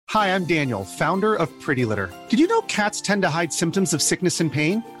Hi, I'm Daniel, founder of Pretty Litter. Did you know cats tend to hide symptoms of sickness and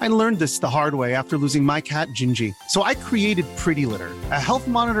pain? I learned this the hard way after losing my cat, Gingy. So I created Pretty Litter, a health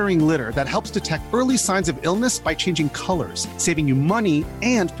monitoring litter that helps detect early signs of illness by changing colors, saving you money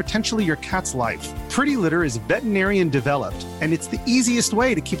and potentially your cat's life. Pretty Litter is veterinarian developed, and it's the easiest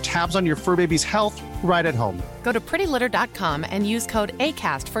way to keep tabs on your fur baby's health right at home. Go to prettylitter.com and use code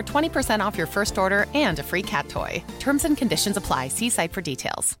ACAST for 20% off your first order and a free cat toy. Terms and conditions apply. See site for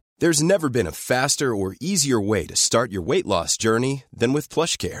details. There's never been a faster or easier way to start your weight loss journey than with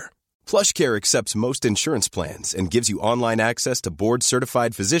PlushCare. PlushCare accepts most insurance plans and gives you online access to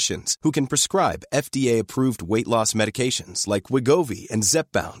board-certified physicians who can prescribe FDA-approved weight loss medications like Wegovy and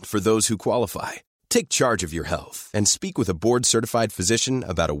Zepbound for those who qualify. Take charge of your health and speak with a board-certified physician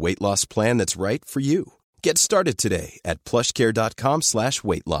about a weight loss plan that's right for you. Get started today at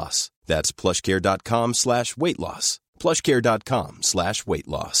plushcare.com/weight loss. That's plushcare.com/weight loss. plushcare.com/weight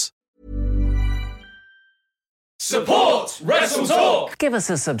loss. Support Wrestle Talk! Give us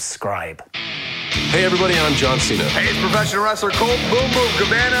a subscribe. Hey everybody, I'm John Cena. Hey, it's professional wrestler Colt Boom Boom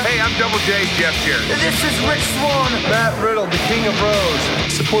Cabana. Hey, I'm Double J, Jeff Jarrett. This is Rich Swann. Matt Riddle, the King of Rose.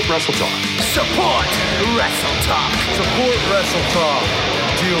 Support Wrestle Talk. Support Wrestle Talk. Support Wrestle Talk.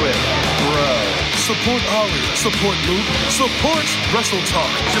 Do it, bro. Support Ollie. Support Luke. Support Wrestle Talk.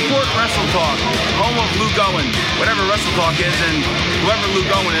 Support Wrestle Talk. Home of Luke Owen. Whatever Wrestle Talk is, and whoever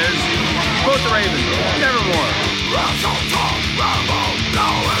Luke Owen is, support the Ravens. Nevermore. Wrestle Talk. Rambo.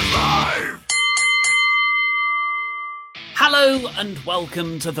 Now is live. Hello and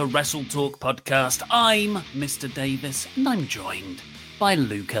welcome to the Wrestle Talk podcast. I'm Mr. Davis and I'm joined by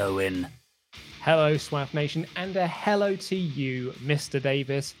Luke Owen. Hello, Swaff Nation, and a hello to you, Mr.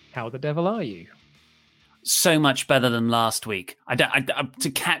 Davis. How the devil are you? So much better than last week.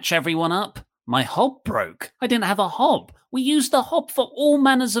 To catch everyone up, my hob broke. I didn't have a hob. We used the hob for all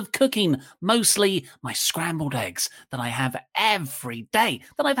manners of cooking, mostly my scrambled eggs that I have every day,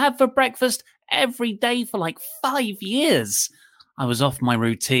 that I've had for breakfast every day for like 5 years. I was off my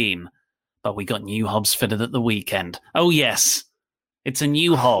routine, but we got new hobs fitted at the weekend. Oh yes, it's a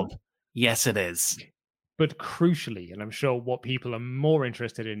new hob. Yes, it is. But crucially, and I'm sure what people are more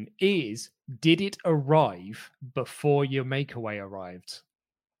interested in is, did it arrive before your makeaway arrived?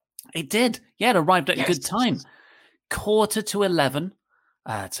 It did. Yeah, it arrived at a good time. 11:45,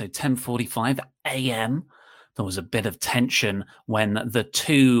 so 10:45 a.m. There was a bit of tension when the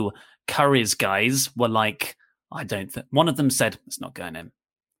two Curry's guys were like, one of them said, it's not going in.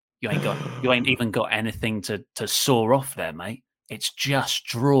 You ain't even got anything to saw off there, mate. It's just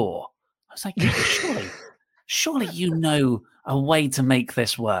draw. I was like, surely you know a way to make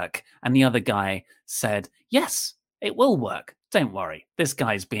this work. And the other guy said, yes, it will work. Don't worry. This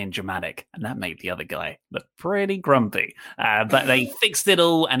guy's being dramatic. And that made the other guy look pretty grumpy. But they fixed it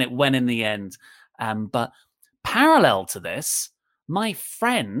all and it went in the end. But parallel to this, my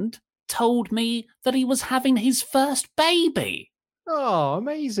friend told me that he was having his first baby. Oh,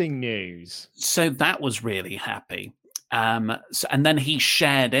 amazing news. So that was really happy. And then he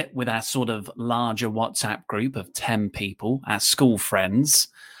shared it with our sort of larger WhatsApp group of 10 people, our school friends.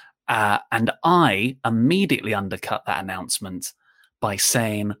 And I immediately undercut that announcement by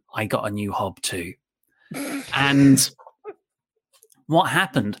saying I got a new hob too. And what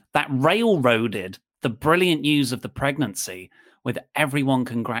happened? That railroaded the brilliant news of the pregnancy with everyone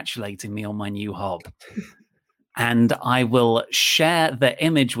congratulating me on my new hob. And I will share the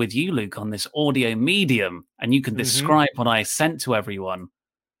image with you, Luke, on this audio medium, and you can describe what I sent to everyone.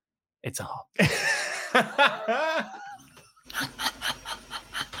 It's a hob.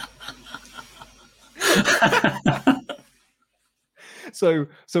 So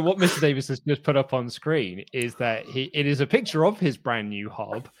what Mr. Davis has just put up on screen is that it is a picture of his brand new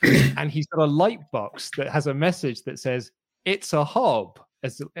hob, and he's got a light box that has a message that says, it's a hob.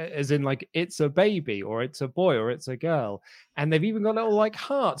 As in, like, it's a baby, or it's a boy, or it's a girl. And they've even got little, like,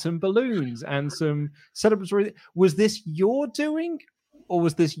 hearts and balloons and some celebratory. Was this your doing, or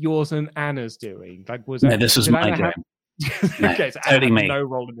was this yours and Anna's doing? Like, this was my doing. Okay, so totally me. No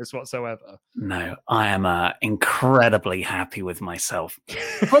role in this whatsoever. No, I am incredibly happy with myself.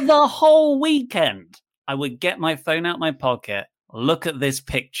 For the whole weekend, I would get my phone out my pocket, look at this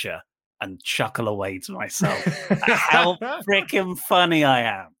picture, and chuckle away to myself. How freaking funny I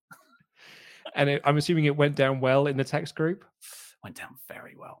am. And I'm assuming it went down well in the text group? Went down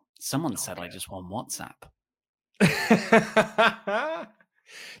very well. Someone said I just won WhatsApp.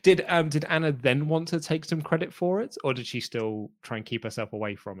 Did Anna then want to take some credit for it, or did she still try and keep herself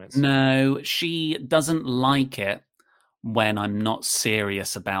away from it? No, she doesn't like it when I'm not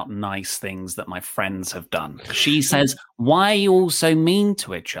serious about nice things that my friends have done. She says, why are you all so mean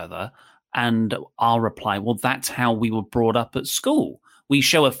to each other? And I'll reply, well, that's how we were brought up at school. We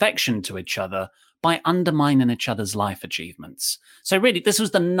show affection to each other by undermining each other's life achievements. So really, this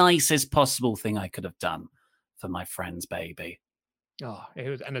was the nicest possible thing I could have done for my friend's baby. Oh, it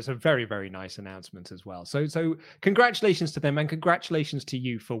was, and it's a very, very nice announcement as well. So congratulations to them, and congratulations to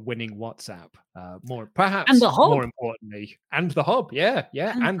you for winning WhatsApp. More importantly, and the hob, yeah,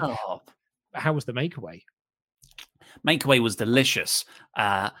 and the hob. How was the makeaway? Makeaway was delicious.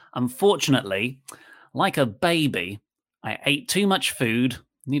 Unfortunately, like a baby, I ate too much food,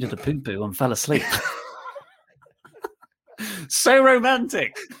 needed a poo-poo, and fell asleep. So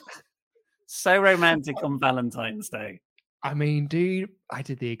romantic. So romantic on Valentine's Day. I mean, dude, I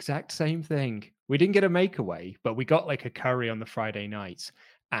did the exact same thing. We didn't get a makeaway, but we got like a curry on the Friday night.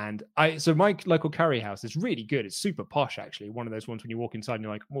 And so my local curry house is really good. It's super posh, actually. One of those ones when you walk inside and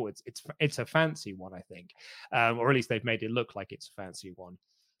you're like, oh, it's a fancy one, I think. Or at least they've made it look like it's a fancy one.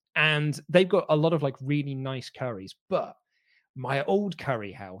 And they've got a lot of like really nice curries. But my old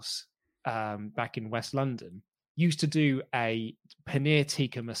curry house back in West London used to do a paneer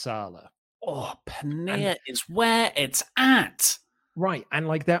tikka masala. Oh, paneer is where it's at. Right. And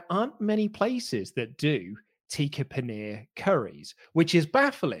like there aren't many places that do tikka paneer curries, which is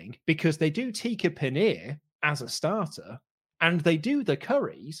baffling because they do tikka paneer as a starter and they do the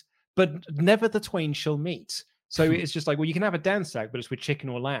curries, but never the twain shall meet. So it's just like, well, you can have a dansak, but it's with chicken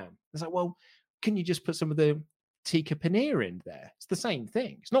or lamb. It's like, well, can you just put some of the tikka paneer in there? It's the same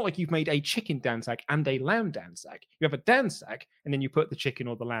thing. It's not like you've made a chicken dansak and a lamb dansak. You have a dansak and then you put the chicken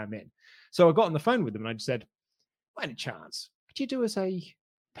or the lamb in. So I got on the phone with them and I just said, by any chance, could you do us a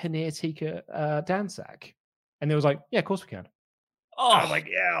paneer tikka dansak? And they was like, yeah, of course we can. Oh, I was like,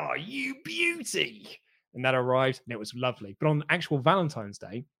 yeah, you beauty. And that arrived and it was lovely. But on actual Valentine's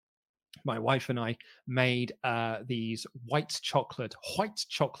Day, my wife and I made these white chocolate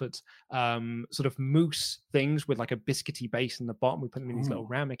sort of mousse things with like a biscuity base in the bottom. We put them in these little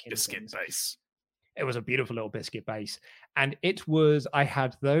ramekin biscuit base. It was a beautiful little biscuit base. And it was, I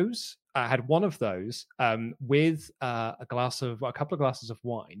had one of those with a couple of glasses of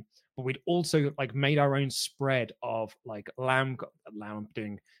wine. But we'd also like made our own spread of like lamb,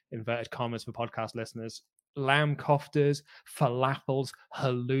 doing inverted commas for podcast listeners, lamb koftas, falafels,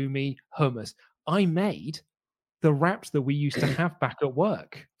 halloumi, hummus. I made the wraps that we used to have back at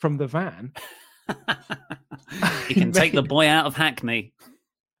work from the van. You can take the boy out of Hackney.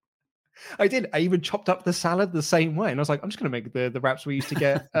 I did. I even chopped up the salad the same way. And I was like, I'm just going to make the wraps we used to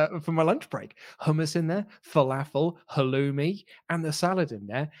get for my lunch break. Hummus in there, falafel, halloumi, and the salad in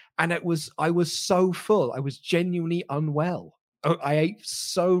there. And I was so full. I was genuinely unwell. I ate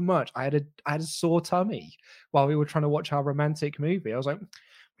so much. I had a sore tummy while we were trying to watch our romantic movie. I was like,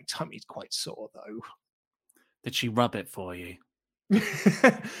 my tummy's quite sore though. Did she rub it for you?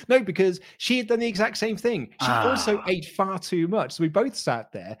 No, because she had done the exact same thing. She also ate far too much. So we both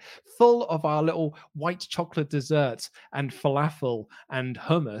sat there full of our little white chocolate desserts and falafel and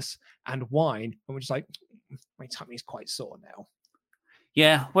hummus and wine. And we're just like, my tummy's quite sore now.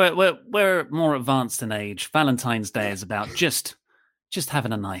 Yeah, we're more advanced in age. Valentine's Day is about just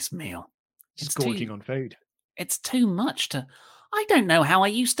having a nice meal. It's gorging on food. It's too much to... I don't know how I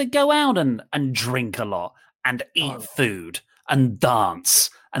used to go out and drink a lot and eat food and dance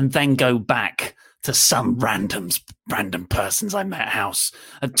and then go back to some random person's I met house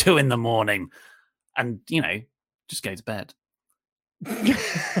at 2 a.m. and, just go to bed.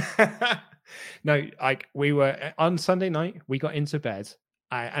 No, like we were on Sunday night, we got into bed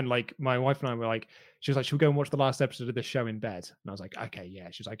and like my wife and I were like, she was like, should we go and watch the last episode of the show in bed? And I was like, okay, yeah.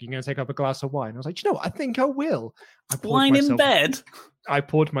 She was like, you're going to take up a glass of wine? I was like, I think I will. Wine in bed? I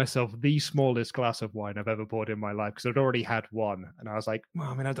poured myself the smallest glass of wine I've ever poured in my life because I'd already had one. And I was like,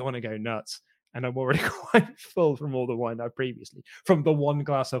 well, I don't want to go nuts. And I'm already quite full from all the wine from the one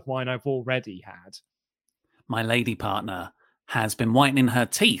glass of wine I've already had. My lady partner has been whitening her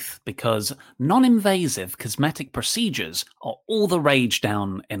teeth because non-invasive cosmetic procedures are all the rage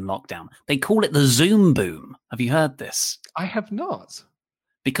down in lockdown. They call it the Zoom boom. Have you heard this? I have not.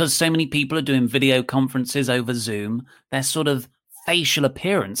 Because so many people are doing video conferences over Zoom, their sort of facial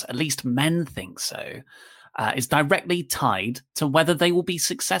appearance, at least men think so, is directly tied to whether they will be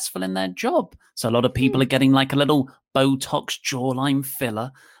successful in their job. So a lot of people are getting like a little Botox jawline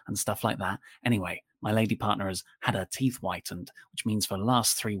filler and stuff like that. Anyway, my lady partner has had her teeth whitened, which means for the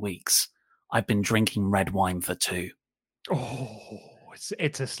last 3 weeks, I've been drinking red wine for 2. Oh,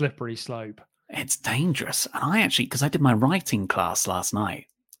 it's a slippery slope. It's dangerous. And I actually, because I did my writing class last night,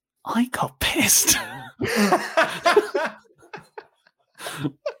 I got pissed.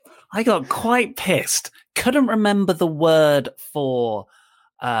 I got quite pissed. Couldn't remember the word for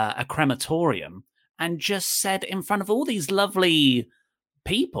a crematorium and just said in front of all these lovely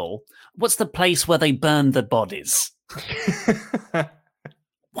people, what's the place where they burn the bodies?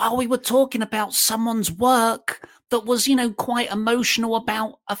 While we were talking about someone's work that was, quite emotional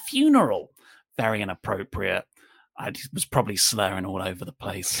about a funeral. Very inappropriate. I was probably slurring all over the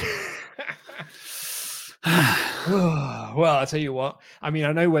place. Well, I'll tell you what. I mean,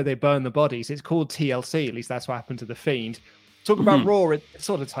 I know where they burn the bodies. It's called TLC. At least that's what happened to The Fiend. Talk about Raw, it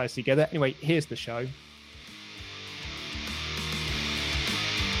sort of ties together. Anyway, here's the show.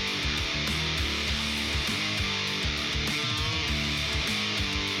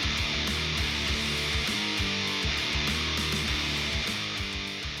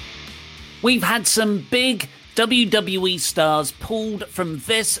 We've had some big WWE stars pulled from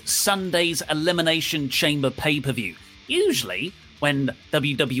this Sunday's Elimination Chamber pay-per-view. Usually, when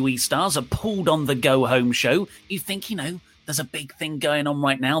WWE stars are pulled on the go-home show, you think, there's a big thing going on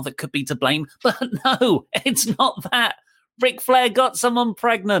right now that could be to blame. But no, it's not that. Ric Flair got someone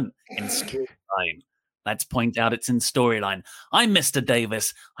pregnant in storyline. Let's point out it's in storyline. I'm Mr.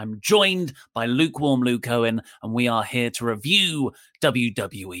 Davis. I'm joined by Lukewarm Luke Owen, and we are here to review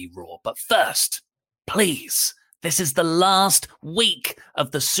WWE Raw. But first, please, this is the last week of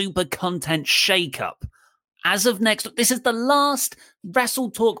the Super Content Shakeup. As of this is the last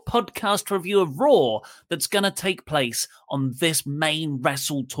Wrestle Talk podcast review of Raw that's going to take place on this main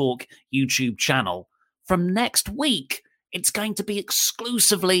Wrestle Talk YouTube channel. From next week, it's going to be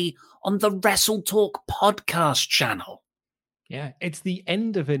exclusively on the Wrestle Talk podcast channel. Yeah, it's the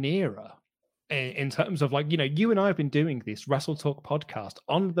end of an era in terms of you and I have been doing this Wrestle Talk podcast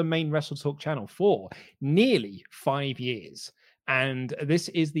on the main Wrestle Talk channel for nearly 5 years. And this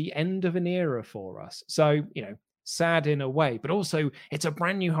is the end of an era for us. So, sad in a way, but also it's a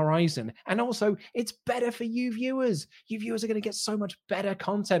brand new horizon. And also it's better for you viewers. You viewers are going to get so much better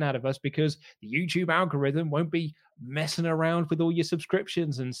content out of us because the YouTube algorithm won't be messing around with all your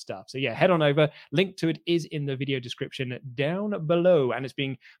subscriptions and stuff. So yeah, head on over. Link to it is in the video description down below. And it's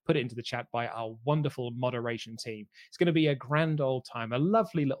being put into the chat by our wonderful moderation team. It's going to be a grand old time, a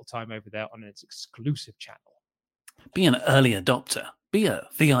lovely little time over there on its exclusive channel. Be an early adopter. Be a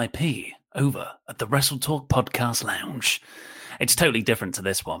VIP over at the Wrestle Talk Podcast Lounge. It's totally different to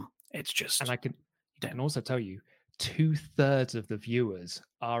this one. It's just... And I can also tell you, 2/3 of the viewers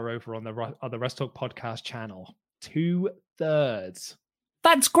are over on the Wrestle Talk Podcast channel. 2/3.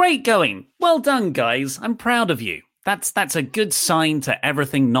 That's great going. Well done, guys. I'm proud of you. That's a good sign to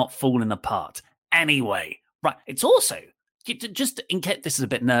everything not falling apart. Anyway, right. It's also... Just in case this is a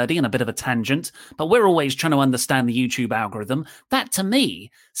bit nerdy and a bit of a tangent, but we're always trying to understand the YouTube algorithm. That, to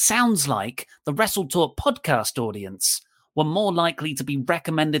me, sounds like the Wrestle Talk podcast audience were more likely to be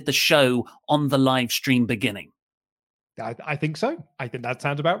recommended the show on the live stream beginning. I think so. I think that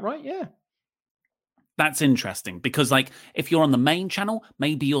sounds about right, yeah. That's interesting because, if you're on the main channel,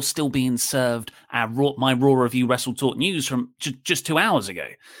 maybe you're still being served my Raw Review Wrestle Talk news from just 2 hours ago.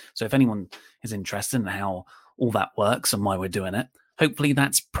 So if anyone is interested in how all that works and why we're doing it, hopefully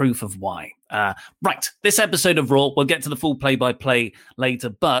that's proof of why. Right, this episode of Raw, we'll get to the full play-by-play later,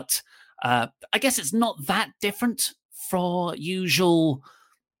 but I guess it's not that different for usual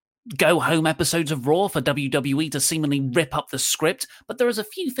go-home episodes of Raw for WWE to seemingly rip up the script, but there is a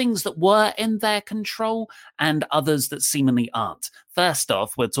few things that were in their control and others that seemingly aren't. First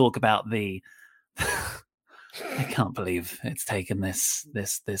off, we'll talk about the... I can't believe it's taken this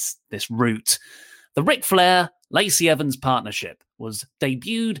route. The Ric Flair Lacey Evans partnership was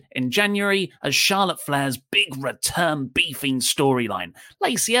debuted in January as Charlotte Flair's big return beefing storyline.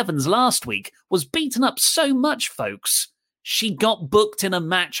 Lacey Evans last week was beaten up so much, folks, she got booked in a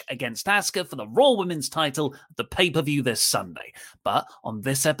match against Asuka for the Raw Women's title at the pay-per-view this Sunday. But on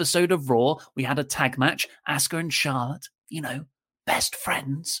this episode of Raw, we had a tag match, Asuka and Charlotte, best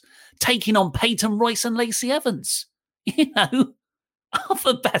friends, taking on Peyton Royce and Lacey Evans.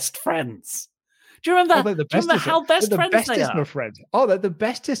 Other best friends. Do you remember, how best friends they are? Oh, they're the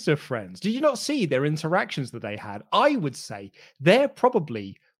bestest of friends. Did you not see their interactions that they had? I would say they're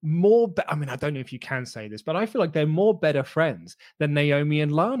probably more... I don't know if you can say this, but I feel like they're more better friends than Naomi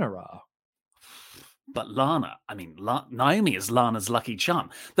and Lana are. But Naomi is Lana's lucky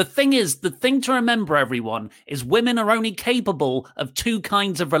charm. The thing to remember, everyone, is women are only capable of two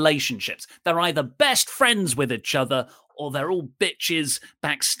kinds of relationships. They're either best friends with each other or they're all bitches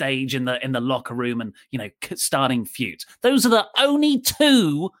backstage in the locker room and, starting feuds. Those are the only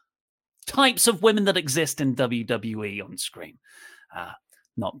two types of women that exist in WWE on screen.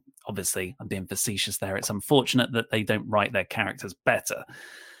 Not obviously, I'm being facetious there. It's unfortunate that they don't write their characters better.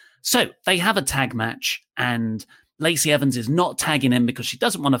 So they have a tag match, and Lacey Evans is not tagging in because she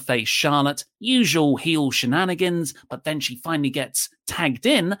doesn't want to face Charlotte. Usual heel shenanigans, but then she finally gets tagged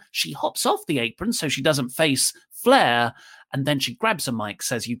in. She hops off the apron so she doesn't face Flair, and then she grabs a mic,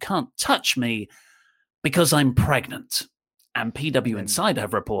 says, "You can't touch me because I'm pregnant." And PW Insider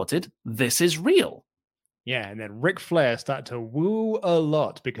have reported this is real. Yeah, and then Ric Flair started to woo a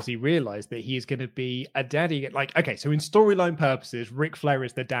lot because he realized that he is going to be a daddy. Like, okay, so in storyline purposes, Ric Flair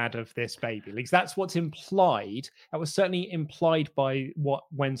is the dad of this baby. At least that's what's implied. That was certainly implied by what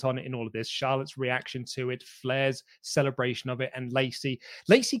went on in all of this. Charlotte's reaction to it, Flair's celebration of it, and Lacey.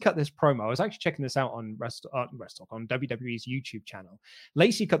 Lacey cut this promo. I was actually checking this out on on WWE's YouTube channel.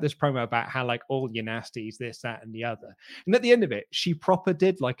 Lacey cut this promo about how, like, all your nasties, this, that, and the other. And at the end of it, she proper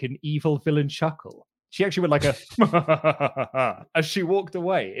did like an evil villain chuckle. She actually went like a as she walked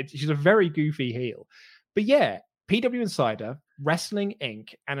away. She's a very goofy heel. But yeah, PW Insider, Wrestling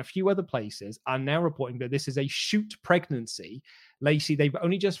Inc., and a few other places are now reporting that this is a shoot pregnancy. Lacey, they've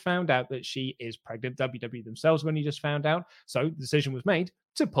only just found out that she is pregnant. WWE themselves have only just found out. So the decision was made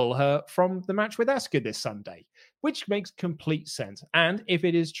to pull her from the match with Asuka this Sunday, which makes complete sense. And if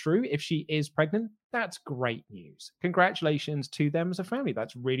it is true, if she is pregnant, that's great news. Congratulations to them as a family.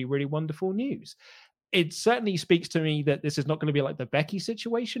 That's really, really wonderful news. It certainly speaks to me that this is not going to be like the Becky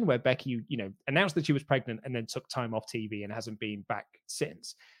situation where Becky, announced that she was pregnant and then took time off TV and hasn't been back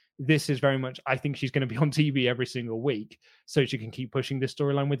since. This is very much, I think she's going to be on TV every single week so she can keep pushing this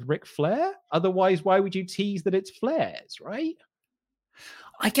storyline with Ric Flair. Otherwise, why would you tease that it's Flair's, right?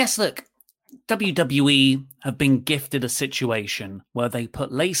 I guess, look, WWE have been gifted a situation where they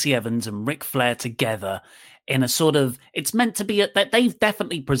put Lacey Evans and Ric Flair together in a sort of, it's meant to be that they've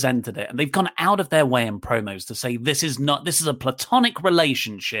definitely presented it, and they've gone out of their way in promos to say this is a platonic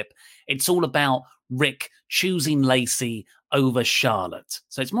relationship. It's all about Rick choosing Lacey over Charlotte.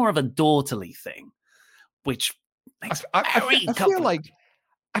 So it's more of a daughterly thing, which makes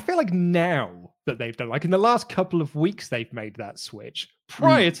I feel like now that they've done, like in the last couple of weeks, they've made that switch.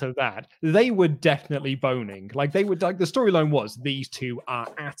 Prior to that, they were definitely boning. Like they would, like the storyline was these two are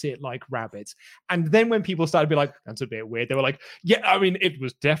at it like rabbits. And then when people started to be like, that's a bit weird, they were like, yeah, I mean, it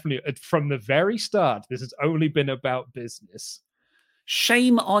was definitely from the very start. This has only been about business.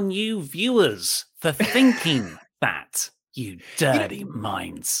 Shame on you, viewers, for thinking that, you dirty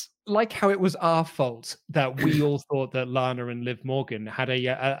minds. Like how it was our fault that we all thought that Lana and Liv Morgan had a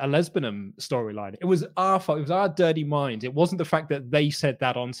lesbianism storyline. It was our fault. It was our dirty mind. It wasn't the fact that they said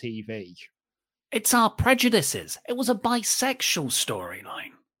that on TV. It's our prejudices. It was a bisexual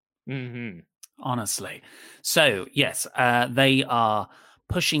storyline. Mm-hmm. Honestly. So, yes, they are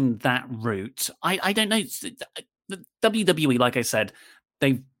pushing that route. I don't know. The WWE, like I said,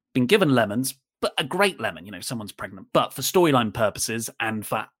 they've been given lemons, but a great lemon, someone's pregnant. But for storyline purposes and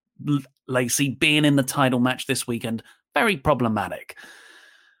for Lacey being in the title match this weekend, very problematic.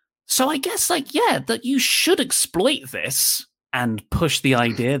 So I guess, that you should exploit this and push the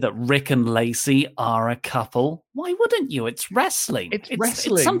idea that Rick and Lacey are a couple. Why wouldn't you? It's wrestling. It's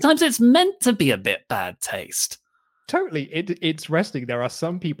wrestling. Sometimes it's meant to be a bit bad taste. Totally. It's wrestling. There are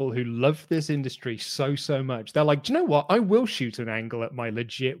some people who love this industry so much. They're like, do you know what? I will shoot an angle at my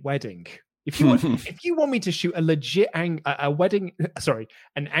legit wedding. If you want me to shoot a legit an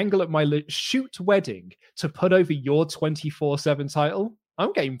angle at my shoot wedding to put over your 24/7 title,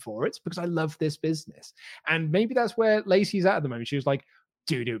 I'm game for it because I love this business. And maybe that's where Lacey's at the moment. She was like,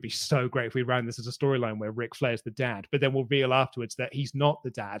 dude, it would be so great if we ran this as a storyline where Ric Flair's the dad, but then we'll reveal afterwards that he's not the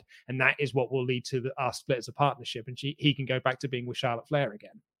dad, and that is what will lead to our split as a partnership, and he can go back to being with Charlotte Flair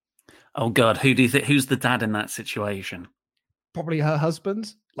again. Oh God, who do you think? Who's the dad in that situation? Probably her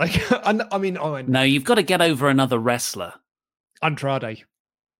husband. No, you've got to get over another wrestler. Andrade.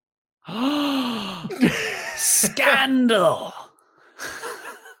 Scandal.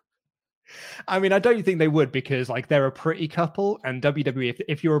 I mean, I don't think they would because they're a pretty couple, and WWE,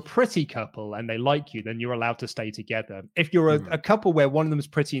 if you're a pretty couple and they like you, then you're allowed to stay together. If you're a couple where one of them is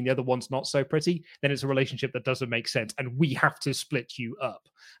pretty and the other one's not so pretty, then it's a relationship that doesn't make sense, and we have to split you up,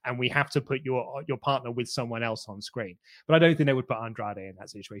 and we have to put your partner with someone else on screen. But I don't think they would put Andrade in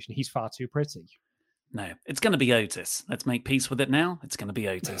that situation. He's far too pretty. No, it's going to be Otis. Let's make peace with it now. It's going to be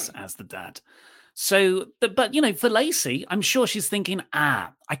Otis as the dad. So, but for Lacey, I'm sure she's thinking, I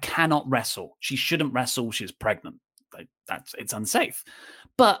cannot wrestle. She shouldn't wrestle. She's pregnant. It's unsafe.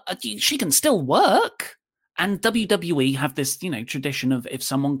 But she can still work. And WWE have this, tradition of if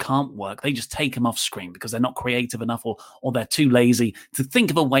someone can't work, they just take them off screen because they're not creative enough or they're too lazy to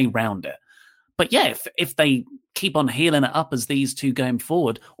think of a way around it. But yeah, if they keep on healing it up as these two going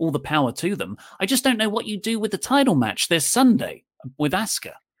forward, all the power to them. I just don't know what you do with the title match this Sunday with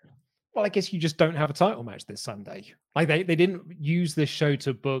Asuka. Well, I guess you just don't have a title match this Sunday. Like they didn't use this show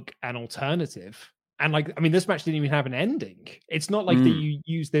to book an alternative. And like, I mean, this match didn't even have an ending. It's not like that you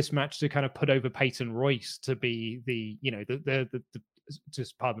use this match to kind of put over Peyton Royce to be the, you know, the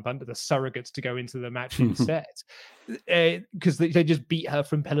just pardon the pun, but the surrogates to go into the match instead, because they just beat her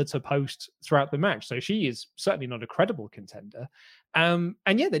from pillar to post throughout the match. So she is certainly not a credible contender. And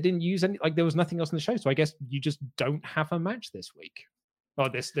yeah, they didn't use any, like there was nothing else in the show. So I guess you just don't have a match this week, or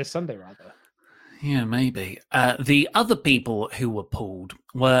this Sunday rather. Yeah, maybe. The other people who were pulled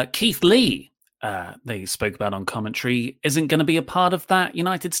were Keith Lee. They spoke about on commentary, isn't going to be a part of that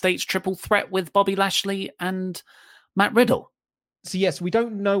United States triple threat with Bobby Lashley and Matt Riddle. So yes, we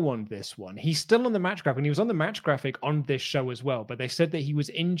don't know on this one. He's still on the match graphic, and he was on the match graphic on this show as well. But they said that he was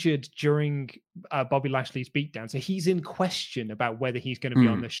injured during Bobby Lashley's beatdown, so he's in question about whether he's going to be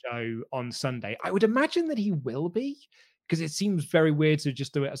on the show on Sunday. I would imagine that he will be, because it seems very weird to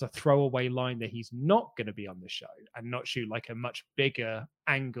just do it as a throwaway line that he's not going to be on the show and not shoot like a much bigger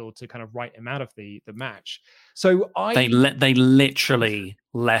angle to kind of write him out of the match. So they literally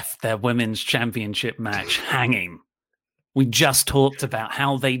left their women's championship match hanging. We just talked about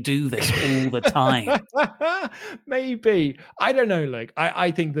how they do this all the time. Maybe. I don't know. Like,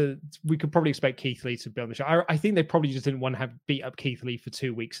 I think that we could probably expect Keith Lee to be on the show. I think they probably just didn't want to have beat up Keith Lee for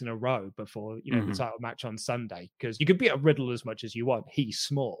 2 weeks in a row before, the title match on Sunday. Because you can beat up Riddle as much as you want. He's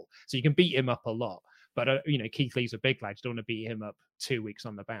small. So you can beat him up a lot. But, Keith Lee's a big lad. You don't want to beat him up 2 weeks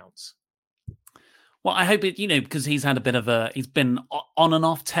on the bounce. Well, I hope it, because he's had a bit of he's been on and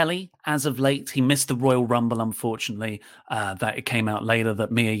off telly as of late. He missed the Royal Rumble, unfortunately, that it came out later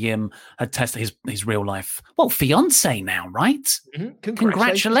that Mia Yim had tested his real life, fiance now, right? Mm-hmm.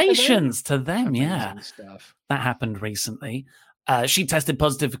 Congratulations to them. Amazing yeah. Stuff. That happened recently. She tested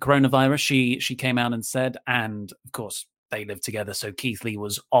positive for coronavirus. She came out and said, and of course, they live together, so Keith Lee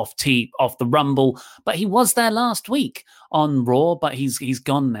was off the Rumble, but he was there last week on Raw, but he's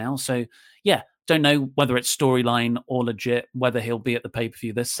gone now. So, yeah. Don't know whether it's storyline or legit, whether he'll be at the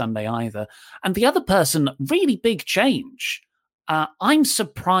pay-per-view this Sunday either. And the other person, really big change. I'm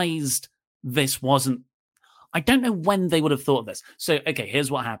surprised this wasn't... I don't know when they would have thought of this. So, okay,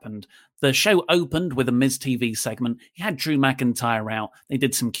 here's what happened. The show opened with a Miz TV segment. He had Drew McIntyre out. They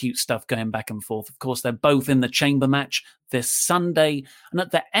did some cute stuff going back and forth. Of course, they're both in the chamber match this Sunday. And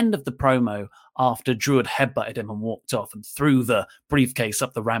at the end of the promo, after Drew had headbutted him and walked off and threw the briefcase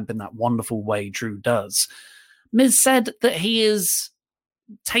up the ramp in that wonderful way Drew does, Miz said that he is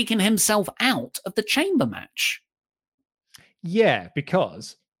taking himself out of the chamber match. Yeah,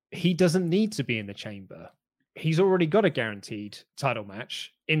 because he doesn't need to be in the chamber. He's already got a guaranteed title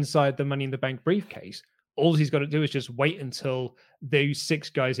match inside the Money in the Bank briefcase. All he's got to do is just wait until those 6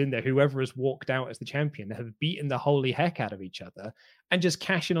 guys in there, whoever has walked out as the champion, have beaten the holy heck out of each other and just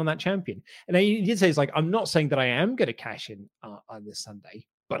cash in on that champion. And he did say, it's like, I'm not saying that I am going to cash in on this Sunday,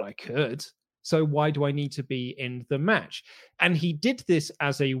 but I could. So why do I need to be in the match? And he did this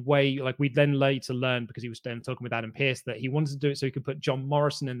as a way, like we then later learned, because he was then talking with Adam Pearce, that he wanted to do it so he could put John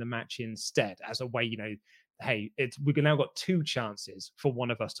Morrison in the match instead, as a way, hey, we've now got 2 chances for one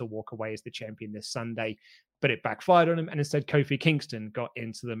of us to walk away as the champion this Sunday, but it backfired on him, and instead Kofi Kingston got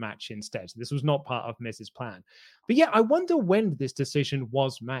into the match instead. So this was not part of Miz's plan. But yeah, I wonder when this decision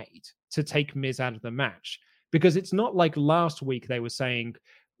was made to take Miz out of the match, because it's not like last week they were saying,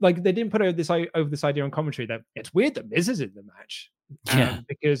 like they didn't put over this idea on commentary that it's weird that Miz is in the match.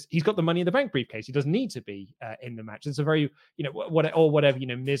 Because he's got the Money in the Bank briefcase. He doesn't need to be in the match. It's a very, whatever,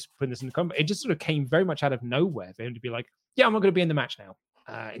 Miz putting this in the comment. It just sort of came very much out of nowhere for him to be like, yeah, I'm not going to be in the match now.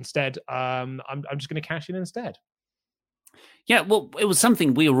 Instead, I'm just going to cash in instead. Yeah, well, it was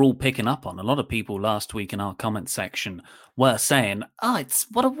something we were all picking up on. A lot of people last week in our comment section were saying, it's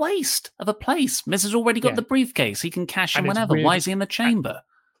what a waste of a place. Miz has already got the briefcase. He can cash in whenever. Why is he in the chamber?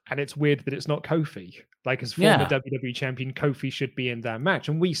 And it's weird that it's not Kofi. Like, as former WWE champion, Kofi should be in that match.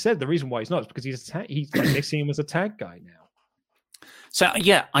 And we said the reason why he's not is because he's like, they see him as a tag guy now. So,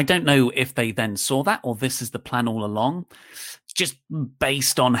 yeah, I don't know if they then saw that or this is the plan all along. Just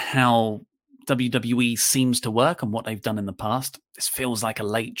based on how WWE seems to work and what they've done in the past, this feels like a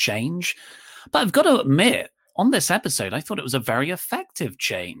late change. But I've got to admit, on this episode, I thought it was a very effective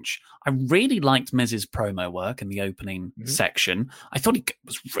change. I really liked Miz's promo work in the opening section. I thought it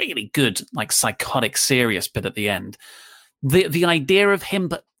was really good, like psychotic, serious bit at the end. The idea of him,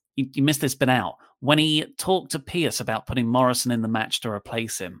 but you missed this bit out. When he talked to Pearce about putting Morrison in the match to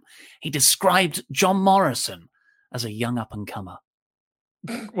replace him, he described John Morrison as a young up-and-comer.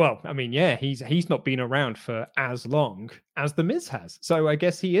 Well, I mean, yeah, he's not been around for as long as The Miz has. So I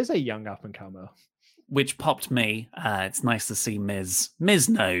guess he is a young up-and-comer. Which popped me. It's nice to see Miz. Miz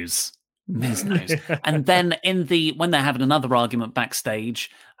knows. And then when they're having another argument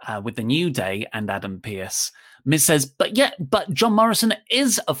backstage with the New Day and Adam Pearce, Miz says, but John Morrison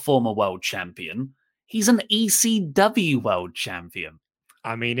is a former world champion. He's an ECW world champion.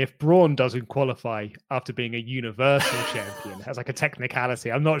 I mean, if Braun doesn't qualify after being a Universal champion as like a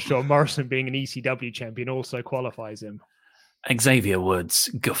technicality, I'm not sure Morrison being an ECW champion also qualifies him. Xavier Woods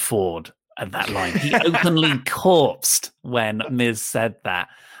guffawed at that line. He openly corpsed when Miz said that.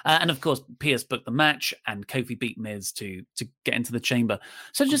 And of course, Pearce booked the match and Kofi beat Miz to get into the chamber.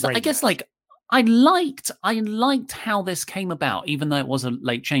 So just, I guess, like, I liked how this came about, even though it was a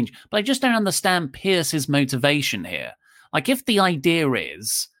late change. But I just don't understand Pearce's motivation here. Like, if the idea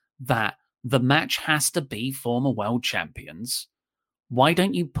is that the match has to be former world champions, why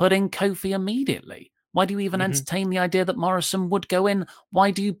don't you put in Kofi immediately? Why do you even entertain the idea that Morrison would go in?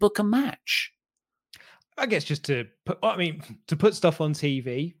 Why do you book a match? I guess just to put stuff on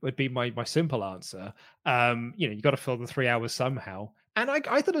TV would be my simple answer. You got to fill the 3 hours somehow. And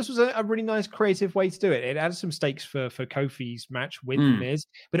I thought this was a really nice creative way to do it. It added some stakes for Kofi's match with Miz,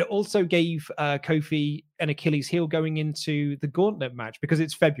 but it also gave Kofi an Achilles heel going into the gauntlet match because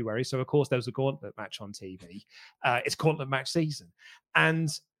it's February. So, of course, there was a gauntlet match on TV. It's gauntlet match season. And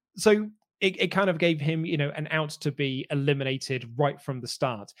so it kind of gave him, an out to be eliminated right from the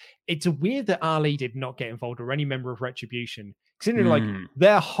start. It's weird that Ali did not get involved or any member of Retribution, considering like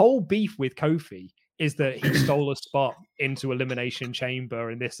their whole beef with Kofi is that he stole a spot into Elimination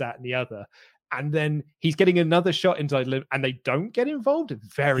Chamber and this, that, and the other. And then he's getting another shot into, and they don't get involved.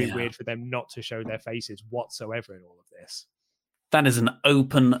 It's very weird for them not to show their faces whatsoever in all of this. That is an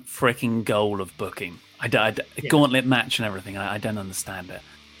open freaking goal of booking. Gauntlet match and everything. I don't understand it.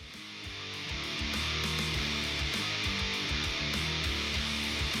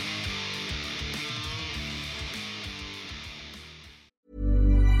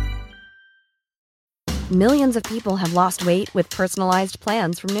 Millions of people have lost weight with personalized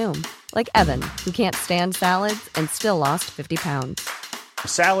plans from Noom. Like Evan, who can't stand salads and still lost 50 pounds.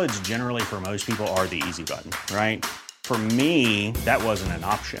 Salads generally for most people are the easy button, right? For me, that wasn't an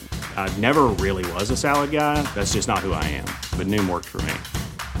option. I never really was a salad guy. That's just not who I am. But Noom worked for me.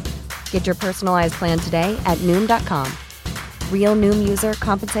 Get your personalized plan today at Noom.com. Real Noom user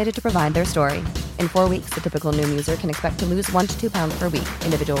compensated to provide their story. In 4 weeks, the typical Noom user can expect to lose 1 to 2 pounds per week.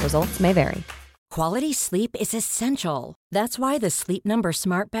 Individual results may vary. Quality sleep is essential. That's why the Sleep Number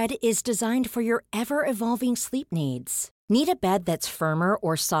Smart Bed is designed for your ever-evolving sleep needs. Need a bed that's firmer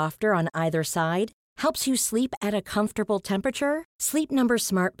or softer on either side? Helps you sleep at a comfortable temperature? Sleep Number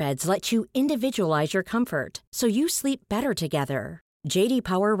Smart Beds let you individualize your comfort, so you sleep better together. J.D.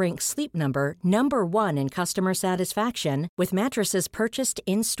 Power ranks Sleep Number number 1 in customer satisfaction with mattresses purchased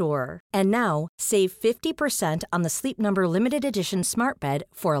in-store. And now, save 50% on the Sleep Number Limited Edition Smart Bed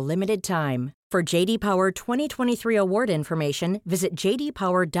for a limited time. For J.D. Power 2023 award information, visit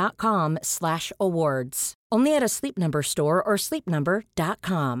jdpower.com/awards. Only at a Sleep Number store or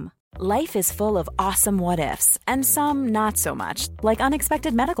sleepnumber.com. Life is full of awesome what-ifs, and some not so much, like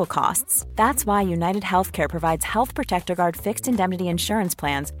unexpected medical costs. That's why United Healthcare provides Health Protector Guard fixed indemnity insurance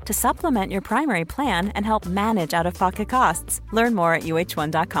plans to supplement your primary plan and help manage out-of-pocket costs. Learn more at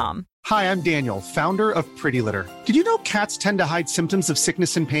uh1.com. Hi, I'm Daniel, founder of Pretty Litter. Did you know cats tend to hide symptoms of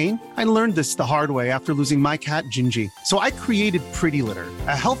sickness and pain? I learned this the hard way after losing my cat, Gingy. So I created Pretty Litter,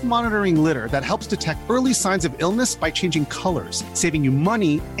 a health monitoring litter that helps detect early signs of illness by changing colors, saving you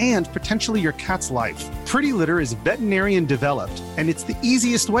money and potentially your cat's life. Pretty Litter is veterinarian developed, and it's the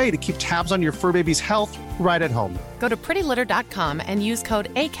easiest way to keep tabs on your fur baby's health right at home. Go to prettylitter.com and use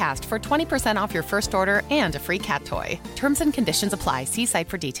code ACAST for 20% off your first order and a free cat toy. Terms and conditions apply. See site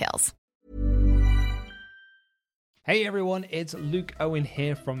for details. Hey everyone, it's Luke Owen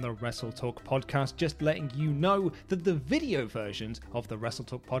here from the Wrestle Talk podcast, just letting you know that the video versions of the Wrestle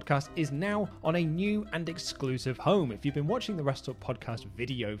Talk podcast is now on a new and exclusive home. If you've been watching the Wrestle Talk podcast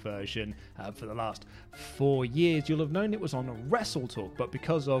video version for the last 4 years, you'll have known it was on Wrestle Talk, but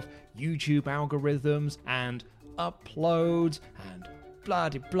because of YouTube algorithms and uploads and blah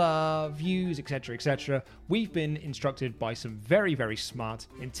de blah, views, etc., we've been instructed by some very, very smart,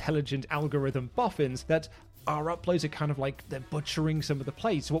 intelligent algorithm boffins that our uploads are kind of like they're butchering some of the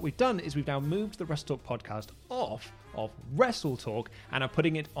plays. So what we've done is we've now moved the Wrestle Talk podcast off of Wrestle Talk and are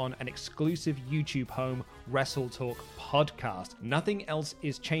putting it on an exclusive YouTube home, Wrestle Talk Podcast. Nothing else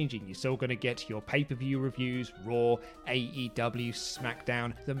is changing. You're still going to get your pay-per-view reviews, Raw, AEW,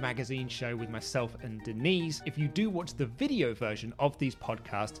 SmackDown, the magazine show with myself and Denise. If you do watch the video version of these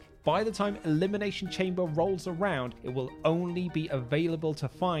podcasts, by the time Elimination Chamber rolls around, it will only be available to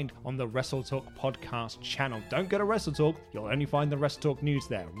find on the Wrestle Talk Podcast channel. Don't go to Wrestle Talk, you'll only find the Wrestle Talk news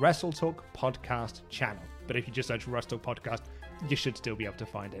there. Wrestle Talk Podcast channel. But if you just search for Wrestle Talk Podcast, you should still be able to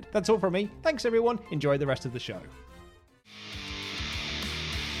find it. That's all from me. Thanks everyone. Enjoy the rest of the show.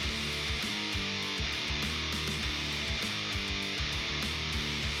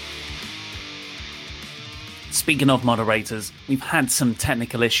 Speaking of moderators, we've had some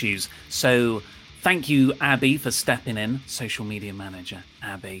technical issues. So thank you, Abby, for stepping in, social media manager,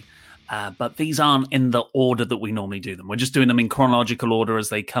 Abby. But these aren't in the order that we normally do them. We're just doing them in chronological order as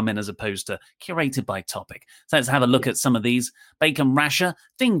they come in, as opposed to curated by topic. So let's have a look at some of these. Bacon Rasher,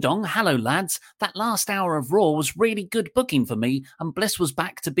 ding dong, hello lads. That last hour of Raw was really good booking for me, and Bliss was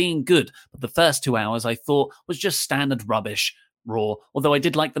back to being good. But the first 2 hours I thought was just standard rubbish. Raw, although I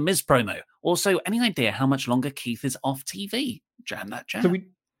did like the Miz promo. Also, any idea how much longer Keith is off TV? Jam that jam. So we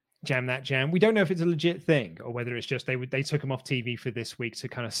jam that jam. We don't know if it's a legit thing or whether it's just they took him off TV for this week to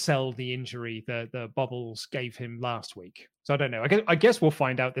kind of sell the injury the Bubbles gave him last week. So I don't know. I guess we'll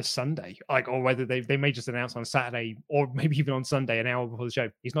find out this Sunday, or whether they may just announce on Saturday or maybe even on Sunday, an hour before the show.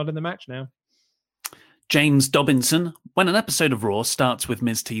 He's not in the match now. James Dobinson, when an episode of Raw starts with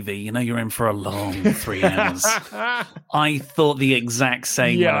Miz TV, you know you're in for a long 3 hours. I thought the exact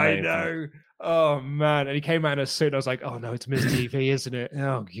same. Yeah, I know. Oh, man. And he came out in a suit. I was like, oh, no, it's Miz TV, isn't it?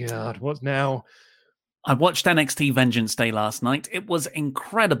 Oh, God. What now? I watched NXT Vengeance Day last night. It was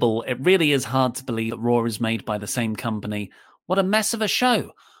incredible. It really is hard to believe that Raw is made by the same company. What a mess of a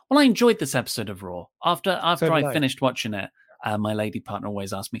show. Well, I enjoyed this episode of Raw. After I finished watching it, my lady partner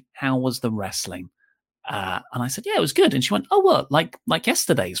always asked me, how was the wrestling? And I said, yeah, it was good. And she went, oh, what? Like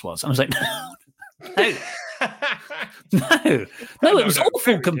yesterday's was? And I was like, no, it was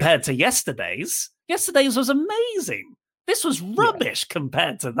awful compared to yesterday's. Yesterday's was amazing. This was rubbish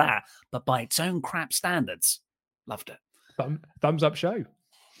compared to that, but by its own crap standards. Loved it. Thumbs up show.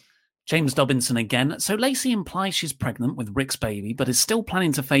 James Dobinson again. So Lacey implies she's pregnant with Rick's baby, but is still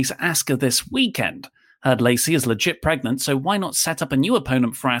planning to face Asuka this weekend. Heard Lacey is legit pregnant, so why not set up a new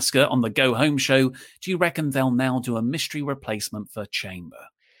opponent for Asuka on the Go Home show? Do you reckon they'll now do a mystery replacement for Chamber?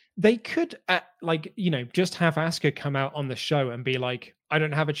 They could, just have Asuka come out on the show and be like, I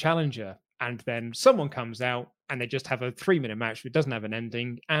don't have a challenger. And then someone comes out and they just have a 3-minute match that doesn't have an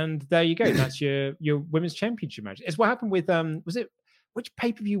ending. And there you go. That's your women's championship match. It's what happened with, which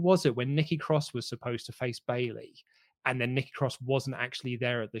pay-per-view was it when Nikki Cross was supposed to face Bayley? And then Nikki Cross wasn't actually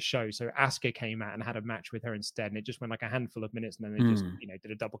there at the show. So Asuka came out and had a match with her instead. And it just went like a handful of minutes. And then they just,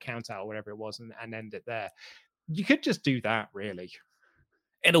 did a double count out or whatever it was and end it there. You could just do that, really.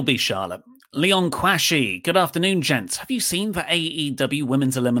 It'll be Charlotte. Leon Quashi. Good afternoon, gents. Have you seen the AEW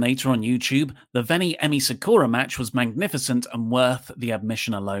Women's Eliminator on YouTube? The Veni Emi Sakura match was magnificent and worth the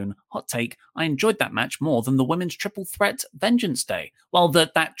admission alone. Hot take, I enjoyed that match more than the Women's Triple Threat Vengeance Day. Well,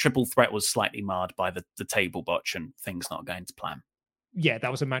 that triple threat was slightly marred by the table botch and things not going to plan. Yeah,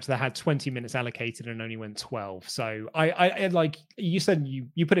 that was a match that had 20 minutes allocated and only went 12. So I like you said,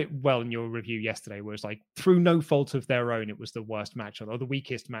 you put it well in your review yesterday, where it's like through no fault of their own, it was the worst match or the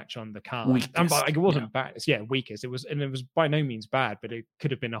weakest match on the card. It wasn't bad. Yeah, weakest. It was by no means bad, but it could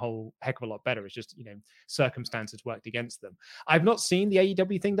have been a whole heck of a lot better. It's just, circumstances worked against them. I've not seen the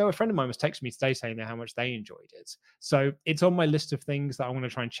AEW thing though. A friend of mine was texting me today saying how much they enjoyed it. So it's on my list of things that I want to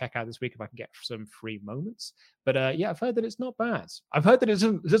try and check out this week if I can get some free moments. But I've heard that it's not bad. I've heard that it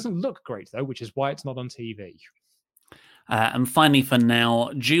doesn't look great, though, which is why it's not on TV. And finally, for now,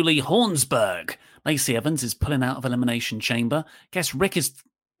 Julie Hornsberg. Lacey Evans is pulling out of Elimination Chamber. Guess Rick is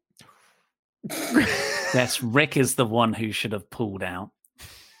the one who should have pulled out.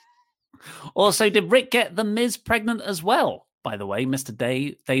 Also, did Rick get the Miz pregnant as well? By the way, Mr.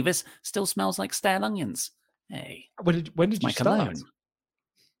 Davis still smells like stale onions. Hey, when did you start? Cologne.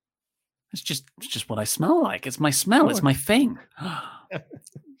 It's just what I smell like. It's my smell. It's my thing.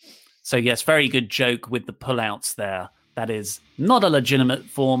 So yes, very good joke with the pullouts there. That is not a legitimate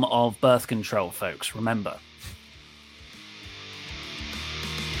form of birth control, folks. Remember.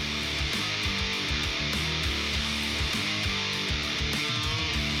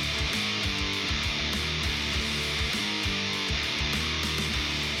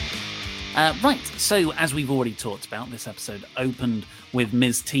 Right, so as we've already talked about, this episode opened with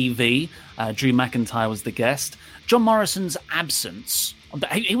Miz TV. Drew McIntyre was the guest. John Morrison's absence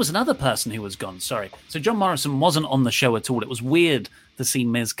He was another person who was gone, sorry. So John Morrison wasn't on the show at all. It was weird to see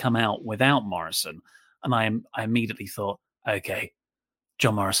Miz come out without Morrison. And I immediately thought, okay,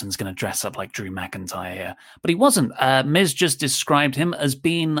 John Morrison's going to dress up like Drew McIntyre here. But he wasn't. Miz just described him as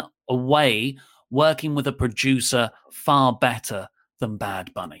being away, working with a producer far better than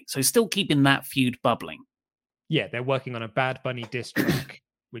Bad Bunny. So still keeping that feud bubbling. Yeah, they're working on a Bad Bunny diss track,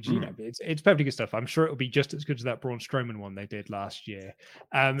 which, it's perfectly good stuff. I'm sure it'll be just as good as that Braun Strowman one they did last year.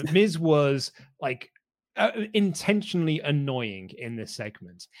 Miz was intentionally annoying in this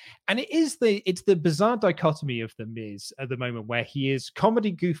segment, and it's the bizarre dichotomy of the Miz at the moment, where he is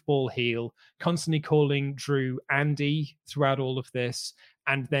comedy goofball heel, constantly calling Drew Andy throughout all of this,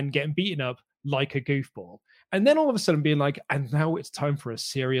 and then getting beaten up like a goofball, and then all of a sudden being like, and now it's time for a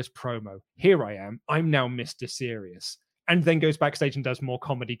serious promo. Here I am, I'm now Mr. Serious, and then goes backstage and does more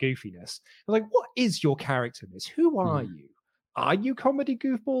comedy goofiness. I'm like, what is your character, Miz? Who are you? Are you comedy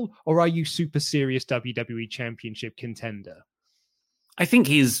goofball, or are you super serious WWE Championship contender? I think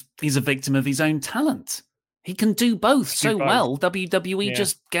he's a victim of his own talent. He can do both well. WWE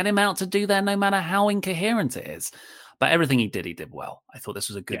just get him out to do that no matter how incoherent it is. But everything he did well. I thought this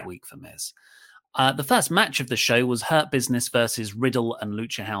was a good week for Miz. The first match of the show was Hurt Business versus Riddle and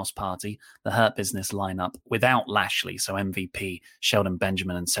Lucha House Party. The Hurt Business lineup without Lashley, so MVP, Shelton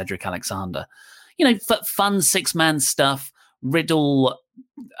Benjamin, and Cedric Alexander. Fun 6-man stuff. Riddle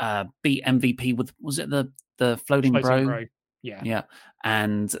beat MVP with, was it the floating bro? Yeah.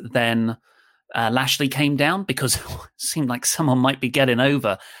 And then Lashley came down because it seemed like someone might be getting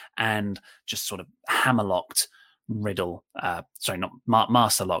over, and just sort of hammerlocked Riddle.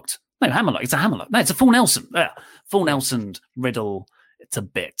 Master locked. No, hammerlock. It's a hammerlock. No, it's a full Nelson. Full Nelson Riddle to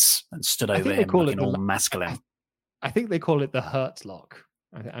bits and stood over him looking all masculine. I think they call it the Hurt Lock.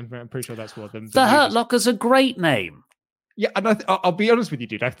 I'm pretty sure that's what the Hurt Lock is a great name. Yeah, and I'll be honest with you,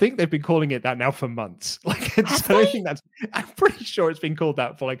 dude. I think they've been calling it that now for months. I'm pretty sure it's been called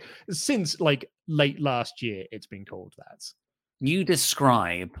that for since late last year. It's been called that. You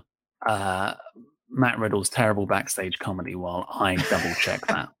describe Matt Riddle's terrible backstage comedy while I double check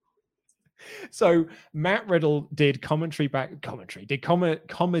that. So Matt Riddle did comedy backstage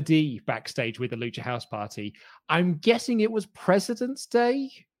with the Lucha House Party. I'm guessing it was President's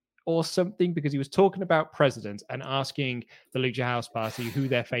Day or something, because he was talking about presidents and asking the Lucha House Party who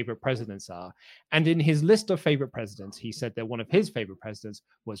their favorite presidents are. And in his list of favorite presidents, he said that one of his favorite presidents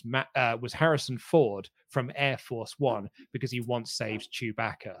was Harrison Ford from Air Force One, because he once saved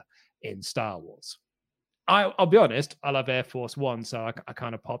Chewbacca in Star Wars. I'll be honest, I love Air Force One, so I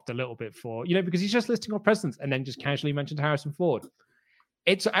kind of popped a little bit for, because he's just listing off presidents and then just casually mentioned Harrison Ford.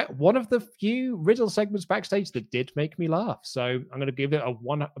 It's one of the few Riddle segments backstage that did make me laugh. So I'm going to give it a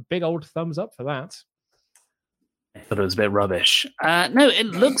big old thumbs up for that. I thought it was a bit rubbish. No, it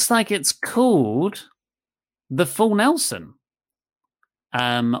looks like it's called the Full Nelson.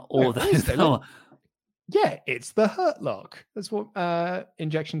 Yeah, it's the Hurt Lock. That's what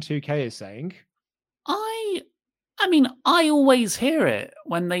Injection 2K is saying. I mean, I always hear it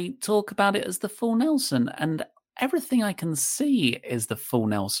when they talk about it as the Full Nelson, and everything I can see is the Full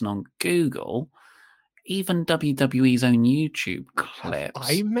Nelson on Google, even WWE's own YouTube clips.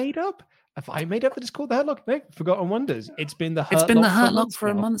 Have I made up that it's called the Hurt Lock? No, Forgotten Wonders. It's been the Hurt Lock. It's been the Hurt Lock for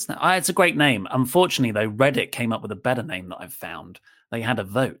a month now. It's a great name. Unfortunately, though, Reddit came up with a better name that I've found. They had a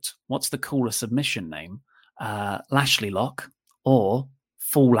vote. What's the cooler submission name? Lashley Lock or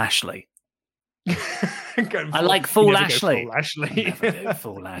Full Lashley? I like Full Ashley.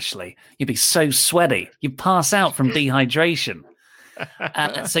 Full Ashley. You'd be so sweaty. You'd pass out from dehydration.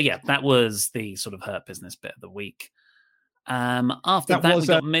 So yeah, that was the sort of Hurt Business bit of the week. After that we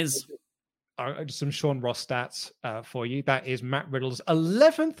got Miz. Some Sean Ross stats for you. That is Matt Riddle's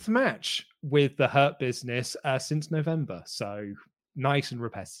 11th match with the Hurt Business since November. So nice and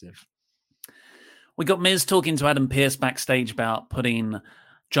repetitive. We got Miz talking to Adam Pearce backstage about putting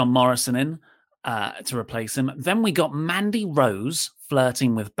John Morrison in to replace him. Then we got Mandy Rose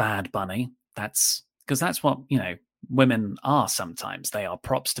flirting with Bad Bunny. That's because that's what, women are sometimes. They are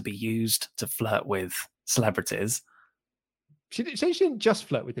props to be used to flirt with celebrities. She didn't just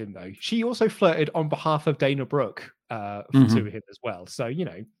flirt with him, though. She also flirted on behalf of Dana Brooke to him as well. So,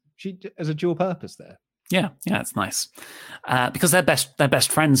 she has a dual purpose there. Yeah, it's nice. Because they're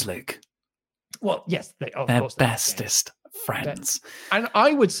best friends, Luke. Well, yes, they're bestest friends. And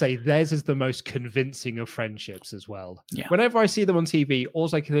I would say theirs is the most convincing of friendships as well. Yeah. Whenever I see them on TV, all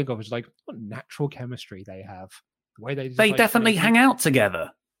I can think of is what natural chemistry they have. The way they definitely hang out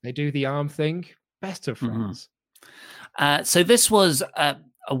together. They do the arm thing. Best of friends. So this was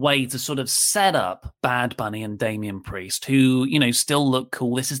a way to sort of set up Bad Bunny and Damian Priest, who, still look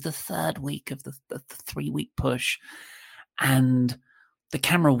cool. This is the third week of the 3-week push. And the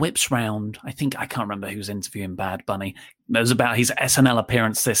camera whips round. I can't remember who's interviewing Bad Bunny. It was about his SNL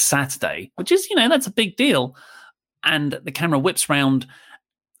appearance this Saturday, which is, that's a big deal. And the camera whips round.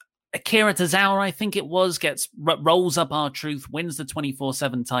 Akira Tozawa, I think it was, rolls up R-Truth, wins the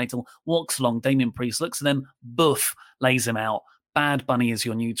 24/7 title, walks along. Damian Priest looks at him, boof, lays him out. Bad Bunny is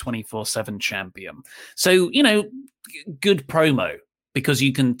your new 24/7 champion. So, good promo, because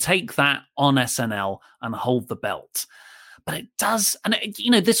you can take that on SNL and hold the belt. But it does, and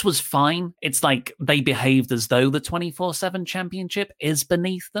this was fine. It's like they behaved as though the 24/7 championship is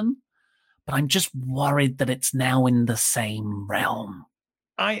beneath them. But I'm just worried that it's now in the same realm.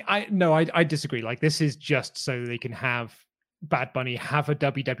 I disagree. Like, this is just so they can have Bad Bunny have a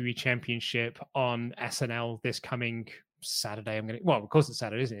WWE championship on SNL this coming Saturday. Of course it's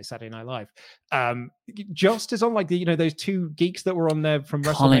Saturday, isn't it? It's Saturday Night Live. Just as on like those two geeks that were on there from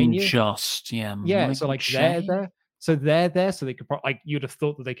Colin WrestleMania. Jost, yeah. So like they're there. So they're there, so they could you'd have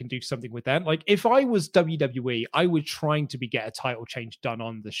thought that they can do something with them. Like, if I was WWE, I would try to get a title change done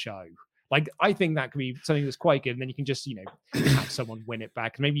on the show. Like, I think that could be something that's quite good. And then you can just, have someone win it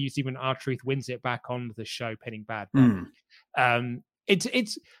back. Maybe you see when R-Truth wins it back on the show, pinning Bad Bunny.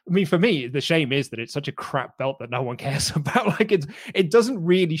 For me, the shame is that it's such a crap belt that no one cares about. Like, it doesn't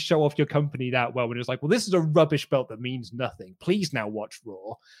really show off your company that well when it's like, well, this is a rubbish belt that means nothing. Please now watch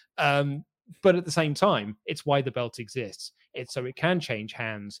Raw. But at the same time, it's why the belt exists. It's so it can change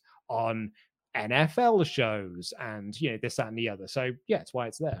hands on NFL shows and, this, that, and the other. So, yeah, it's why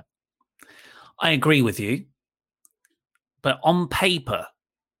it's there. I agree with you. But on paper,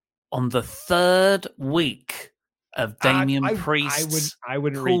 on the third week of Damian Priest's I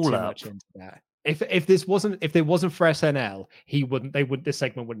wouldn't read too much into that. If there wasn't for SNL, this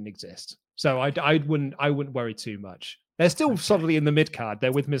segment wouldn't exist. So I wouldn't worry too much. They're still solidly in the mid card.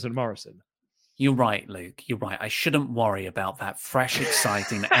 They're with Miz and Morrison. You're right, Luke. You're right. I shouldn't worry about that fresh,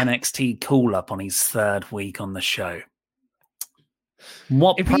 exciting NXT call up on his third week on the show.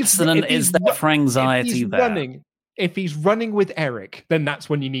 What precedent is there for anxiety there? If he's running with Eric, then that's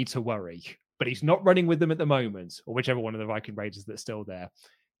when you need to worry. But he's not running with them at the moment, or whichever one of the Viking Raiders that's still there.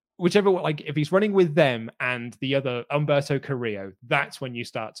 If he's running with them and the other Humberto Carrillo, that's when you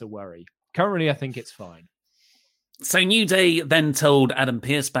start to worry. Currently, I think it's fine. So New Day then told Adam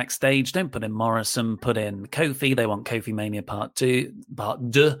Pearce backstage, don't put in Morrison, put in Kofi. They want Kofi Mania Part 2.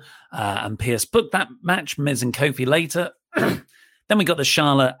 And Pearce booked that match, Miz and Kofi later. Then we got the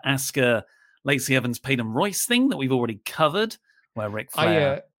Charlotte, Asuka, Lacey Evans, Peyton Royce thing that we've already covered, where Ric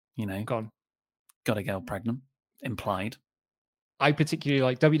Flair, got a girl pregnant, implied. I particularly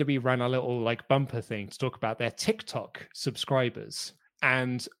like WWE ran a little bumper thing to talk about their TikTok subscribers.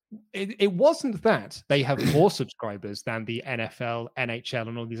 And it wasn't that they have more subscribers than the NFL, NHL,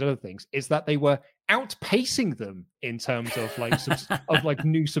 and all these other things. It's that they were outpacing them in terms of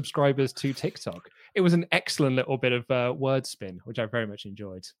new subscribers to TikTok. It was an excellent little bit of word spin, which I very much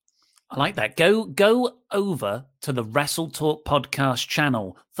enjoyed. I like that. Go over to the Wrestle Talk podcast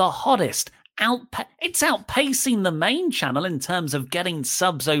channel, the hottest. It's outpacing the main channel in terms of getting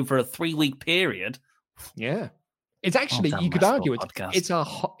subs over a 3-week period. Yeah. It's actually, you could argue it's our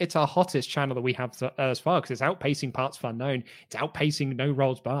hottest channel that we have as far, because it's outpacing Parts of Unknown. It's outpacing No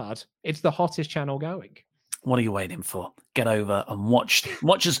Rolls Barred. It's the hottest channel going. What are you waiting for? Get over and watch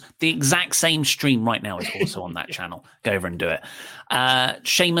us. The exact same stream right now is also on that channel. Go over and do it.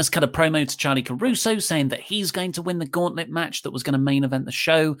 Sheamus cut a promo to Charlie Caruso saying that he's going to win the gauntlet match that was going to main event the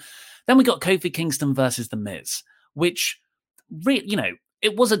show. Then we got Kofi Kingston versus The Miz, which,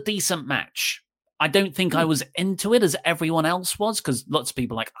 it was a decent match. I don't think I was into it as everyone else was, because lots of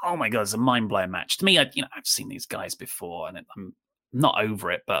people are like, oh my God, it's a mind-blowing match. To me, I've seen these guys before, and I'm not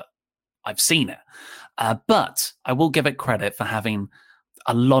over it, but I've seen it. But I will give it credit for having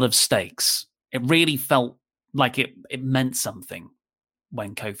a lot of stakes. It really felt like it meant something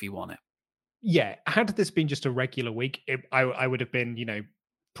when Kofi won it. Yeah, had this been just a regular week, I would have been,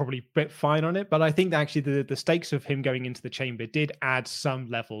 probably a bit fine on it, but I think that actually the stakes of him going into the chamber did add some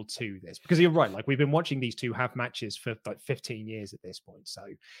level to this, because you're right, we've been watching these two have matches for 15 years at this point, so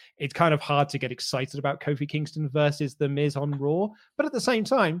it's kind of hard to get excited about Kofi Kingston versus The Miz on Raw, but at the same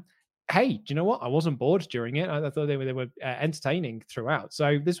time, hey, do you know what? I wasn't bored during it. I thought they were entertaining throughout, so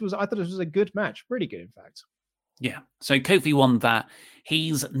I thought this was a good match, really good, in fact. Yeah, so Kofi won that.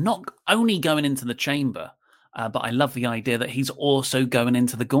 He's not only going into the chamber, but I love the idea that he's also going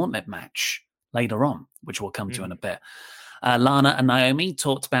into the gauntlet match later on, which we'll come to in a bit. Lana and Naomi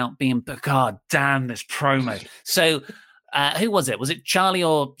talked about being, God damn this promo. So Who was it? Was it Charlie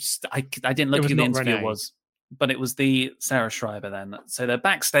or I didn't look who the interviewer was, but it was the Sarah Schreiber then. So they're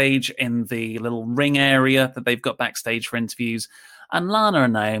backstage in the little ring area that they've got backstage for interviews. And Lana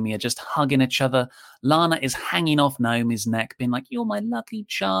and Naomi are just hugging each other. Lana is hanging off Naomi's neck, being like, "You're my lucky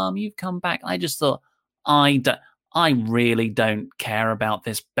charm. You've come back." I just thought, I really don't care about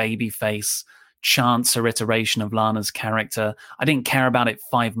this babyface chancer iteration of Lana's character. I didn't care about it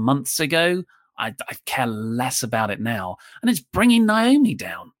 5 months ago. I care less about it now. And it's bringing Naomi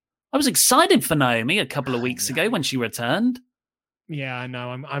down. I was excited for Naomi a couple of weeks ago when she returned. Yeah, I know.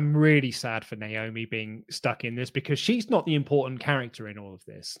 I'm really sad for Naomi being stuck in this because she's not the important character in all of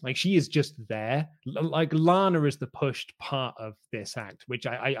this. Like, she is just there. Like, Lana is the pushed part of this act, which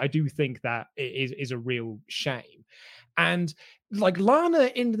I do think that is a real shame. And like,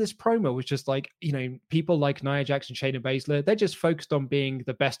 Lana in this promo was just like, you know, people like Nia Jax and Shayna Baszler, they're just focused on being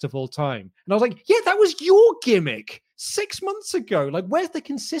the best of all time. And I was like, yeah, that was your gimmick 6 months ago. Like, where's the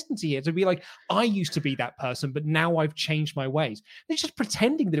consistency here to be like, I used to be that person, but now I've changed my ways? They're just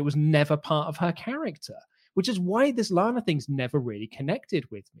pretending that it was never part of her character, which is why this Lana thing's never really connected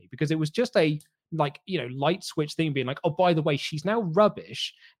with me, because it was just a, like, you know, light switch thing being like, oh, by the way, she's now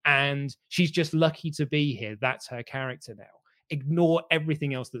rubbish and she's just lucky to be here. That's her character now. Ignore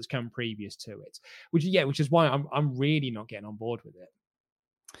everything else that's come previous to it, which is why I'm really not getting on board with it.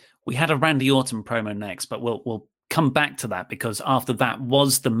 We had a Randy Orton promo next, but we'll come back to that, because after that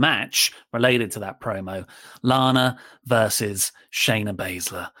was the match related to that promo, Lana versus Shayna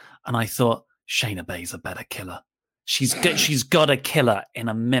Baszler. And I thought, Shayna Baszler better kill her. She's got to kill her in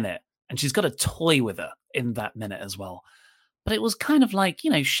a minute, and she's got a toy with her in that minute as well. But it was kind of like,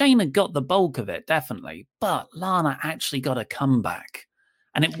 you know, Shayna got the bulk of it, definitely, but Lana actually got a comeback.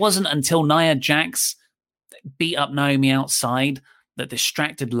 And it wasn't until Nia Jax beat up Naomi outside that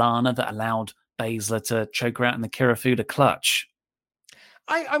distracted Lana that allowed Baszler to choke her out in the Kirifuda clutch.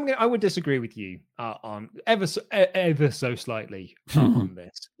 I would disagree with you on ever so slightly on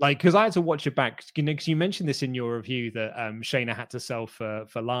this, like, because I had to watch it back, because you mentioned this in your review that Shayna had to sell for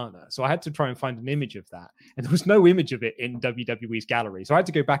Lana, so I had to try and find an image of that, and there was no image of it in WWE's gallery, so I had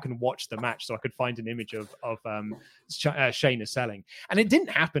to go back and watch the match so I could find an image of Shayna selling, and it didn't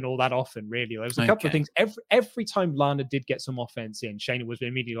happen all that often, really. There was a couple of things. Every time Lana did get some offense in, Shayna was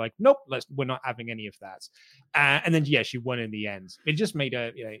immediately like, "Nope, we're not having any of that," and then she won in the end. It just made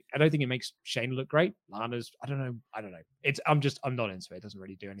I don't think it makes Shayna look great. Lana's, I don't know. I'm not into it. It doesn't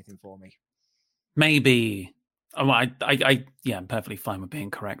really do anything for me. Maybe. I'm perfectly fine with being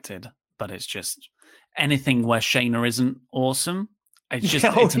corrected, but it's just anything where Shayna isn't awesome. It's just,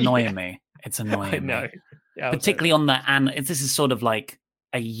 it's annoying me. It's annoying me. Yeah, particularly on that. And this is sort of like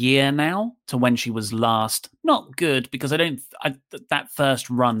a year now to when she was last not good, because that first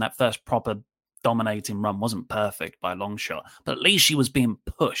run, that first proper dominating run wasn't perfect by a long shot, but at least she was being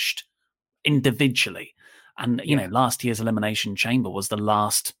pushed individually. And, you know, last year's Elimination Chamber was the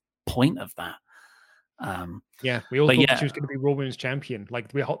last point of that. We all thought she was going to be Raw Women's Champion.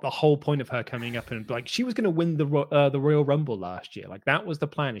 Like, the whole point of her coming up, and like, she was going to win the Royal Rumble last year. Like, that was the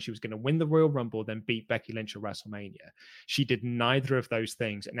plan, and she was going to win the Royal Rumble, then beat Becky Lynch at WrestleMania. She did neither of those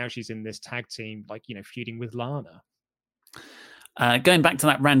things, and now she's in this tag team, like, you know, feuding with Lana. Going back to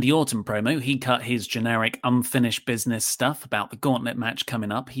that Randy Orton promo, he cut his generic unfinished business stuff about the gauntlet match coming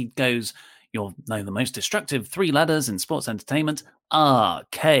up. He goes, "You'll know the most destructive 3 letters in sports entertainment,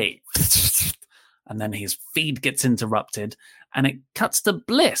 RK." And then his feed gets interrupted, and it cuts to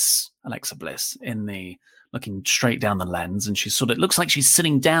Bliss, Alexa Bliss, looking straight down the lens, and it looks like she's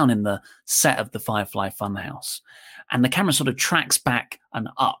sitting down in the set of the Firefly Funhouse. And the camera sort of tracks back and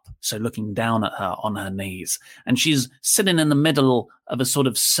up, so looking down at her on her knees. And she's sitting in the middle of a sort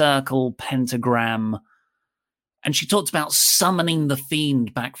of circle pentagram. And she talked about summoning the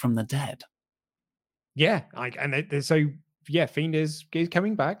Fiend back from the dead. Yeah, Fiend is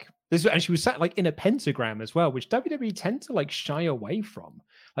coming back. And she was sat like in a pentagram as well, which WWE tend to like shy away from.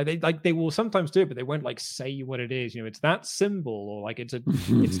 They will sometimes do it, but they won't like say what it is. You know, it's that symbol, or like it's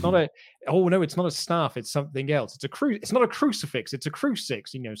not a staff, it's something else. It's not a crucifix, it's a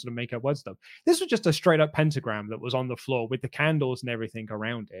crucix. You know, sort of make up word stuff. This was just a straight up pentagram that was on the floor with the candles and everything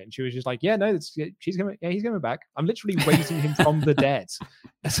around it, and she was just like, he's coming back. I'm literally raising him from the dead.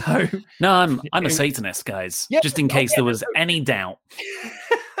 So no, I'm a Satanist, guys. Yeah, just in case there was any doubt.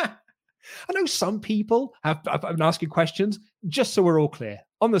 I know some people have been asking questions, just so we're all clear.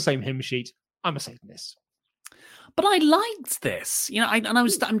 On the same hymn sheet, I'm a Satanist. But I liked this. You know,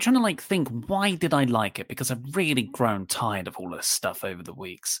 I'm trying to like think, why did I like it? Because I've really grown tired of all this stuff over the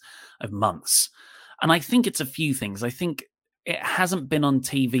weeks, of months. And I think it's a few things. I think it hasn't been on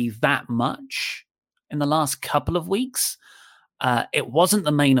TV that much in the last couple of weeks. It wasn't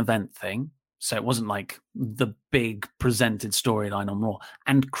the main event thing, so it wasn't like the big presented storyline on Raw.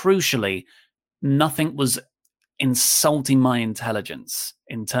 And crucially, nothing was insulting my intelligence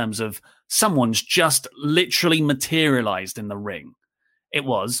in terms of someone's just literally materialized in the ring. It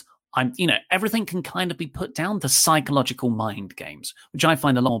was, everything can kind of be put down to psychological mind games, which I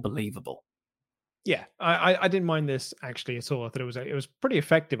find a lot more believable. Yeah, I didn't mind this actually at all. I thought it was pretty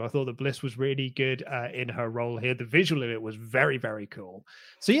effective. I thought that Bliss was really good in her role here. The visual of it was very, very cool.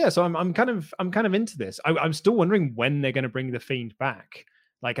 So yeah, so I'm kind of into this. I'm still wondering when they're going to bring the Fiend back.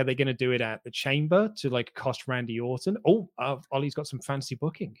 Like, are they going to do it at the Chamber to like cost Randy Orton? Oh, Ollie's got some fancy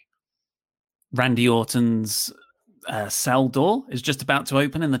booking. Randy Orton's cell door is just about to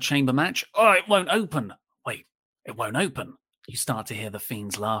open in the Chamber match. Oh, it won't open. Wait, it won't open. You start to hear the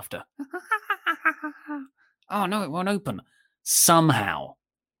Fiend's laughter. Oh, no, it won't open. Somehow,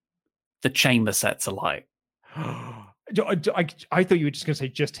 the Chamber sets alight. I thought you were just going to say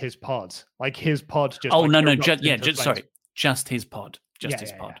just his pod. Like his pod just... Oh, no, just his pod.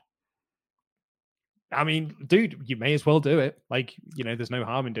 His pod. Yeah. I mean, dude, you may as well do it. Like, there's no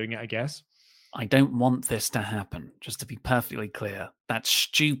harm in doing it, I guess. I don't want this to happen, just to be perfectly clear. That's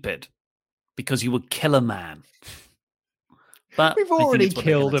stupid, because you would kill a man. But we've already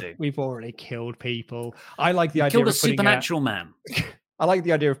killed people. I like the idea killed of a supernatural man. I like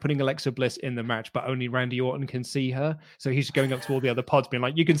the idea of putting Alexa Bliss in the match, but only Randy Orton can see her. So he's going up to all the other pods, being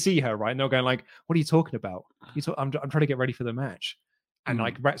like, "You can see her, right?" And they're going like, "What are you talking about? I'm trying to get ready for the match." And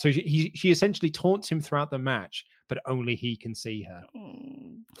so she essentially taunts him throughout the match, but only he can see her.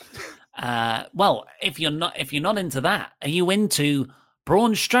 Well, if you're not into that, are you into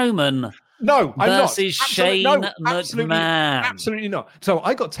Braun Strowman? No, I'm not. Versus Shane McMahon. Absolutely not. So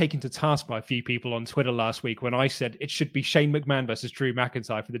I got taken to task by a few people on Twitter last week when I said it should be Shane McMahon versus Drew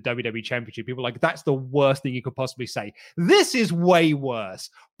McIntyre for the WWE Championship. People were like, that's the worst thing you could possibly say. This is way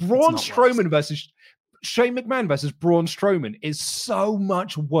worse. Braun Strowman versus Shane McMahon versus Braun Strowman is so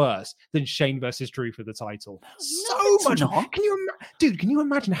much worse than Shane versus Drew for the title. So much. Can you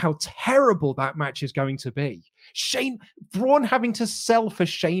imagine how terrible that match is going to be? Braun having to sell for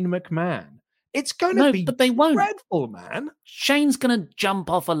Shane McMahon. It's going to be, but they won't. Dreadful, man. Shane's going to jump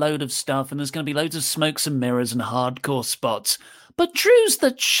off a load of stuff, and there's going to be loads of smokes and mirrors and hardcore spots. But Drew's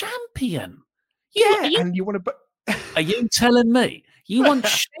the champion. And you want to? Are you telling me you want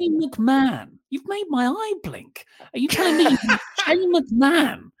Shane McMahon? You've made my eye blink. Are you telling me Shane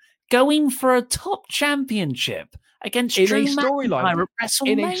McMahon going for a top championship against Drew McIntyre at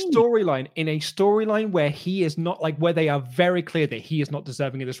WrestleMania? In a storyline where he is not where they are very clear that he is not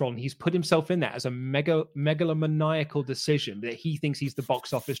deserving of this role, and he's put himself in there as a megalomaniacal decision that he thinks he's the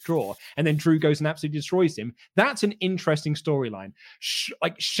box office draw, and then Drew goes and absolutely destroys him. That's an interesting storyline.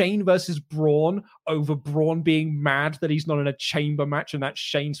 Shane versus Braun over Braun being mad that he's not in a chamber match and that's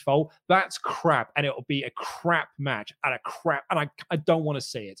Shane's fault. That's crap, and it'll be a crap match and I don't want to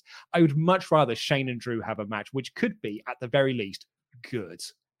see it. I would much rather Shane and Drew have a match which could be at the very least good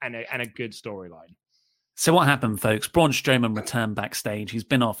and a good storyline. So what happened, folks? Braun Strowman returned backstage. He's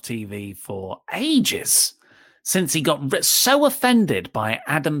been off TV for ages since he got so offended by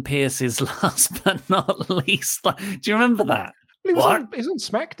Adam Pearce's last but not least. Do you remember that? He was on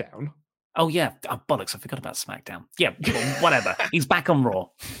SmackDown. Oh yeah, bollocks! I forgot about SmackDown. Yeah, whatever. He's back on Raw.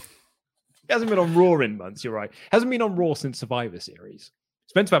 He hasn't been on Raw in months. You're right. Hasn't been on Raw since Survivor Series.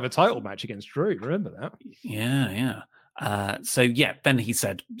 He's meant to have a title match against Drew. Remember that? Yeah. Then he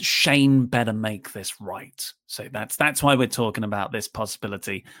said Shane better make this right. So that's why we're talking about this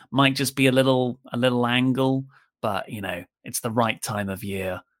possibility. Might just be a little angle, but it's the right time of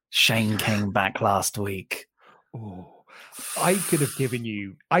year. Shane came back last week. Oh, I could have given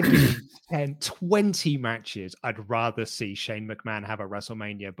you 10, 20 matches I'd rather see Shane McMahon have at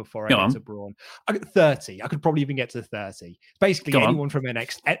WrestleMania before I get to Braun. 30. I could probably even get to 30. Basically, anyone from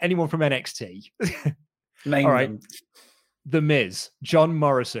NXT. Name all right. them. The Miz, John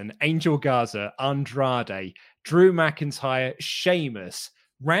Morrison, Angel Garza, Andrade, Drew McIntyre, Sheamus,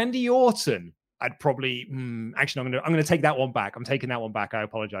 Randy Orton. I'd probably actually I'm going to take that one back. I'm taking that one back. I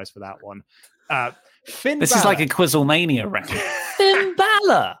apologize for that one. Finn This Balor. is like a Quizzlemania round. Finn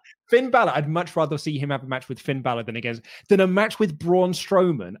Balor. Finn Balor. I'd much rather see him have a match with Finn Balor than a match with Braun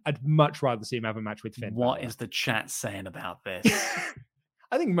Strowman. I'd much rather see him have a match with Finn Balor. What is the chat saying about this?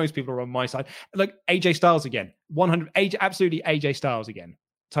 I think most people are on my side. Like AJ Styles again. 100. Absolutely AJ Styles again.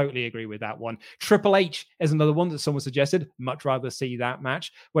 Totally agree with that one. Triple H is another one that someone suggested. Much rather see that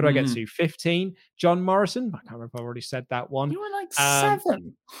match. Where do I get to? 15. John Morrison. I can't remember if I already said that one. You were like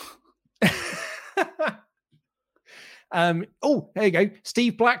 7. There you go.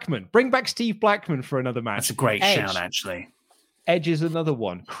 Steve Blackman. Bring back Steve Blackman for another match. That's a great shout, actually. Edge is another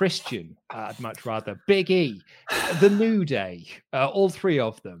one. Christian, I'd much rather. Big E, The New Day, all three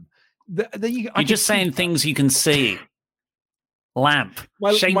of them. You're just saying things you can see. Lamp.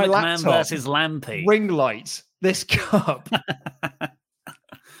 Shane McMahon laptop, versus Lampy. Ring lights. This cup.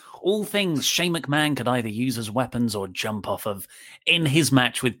 All things Shane McMahon could either use as weapons or jump off of in his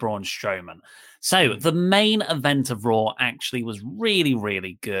match with Braun Strowman. So the main event of Raw actually was really,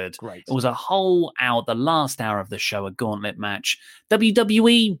 really good. Great. It was a whole hour, the last hour of the show, a gauntlet match.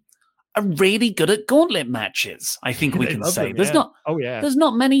 WWE are really good at gauntlet matches, I think we can say. Them, There's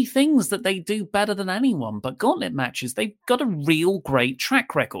not many things that they do better than anyone, but gauntlet matches, they've got a real great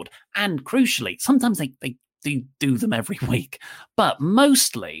track record. And crucially, sometimes they do them every week, but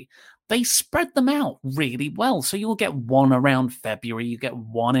mostly they spread them out really well. So you'll get one around February, you get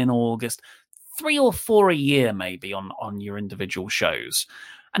one in August, 3 or 4 a year maybe on your individual shows.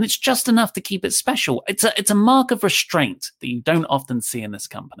 And it's just enough to keep it special. It's a mark of restraint that you don't often see in this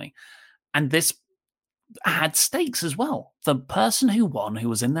company. And this had stakes as well. The person who won, who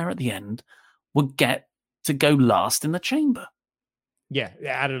was in there at the end, would get to go last in the chamber. Yeah, it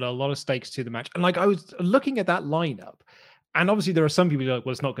added a lot of stakes to the match. And I was looking at that lineup, and obviously there are some people who are like,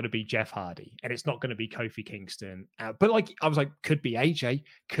 well, it's not going to be Jeff Hardy, and it's not going to be Kofi Kingston. But I was like, could be AJ,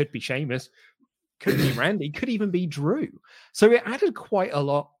 could be Sheamus, could be Randy, could even be Drew. So it added quite a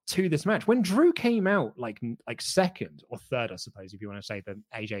lot to this match. When Drew came out like second or third, I suppose, if you want to say that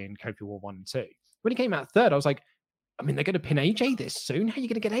AJ and Kofi were 1 and 2. When he came out third, I was like, I mean, they're going to pin AJ this soon. How are you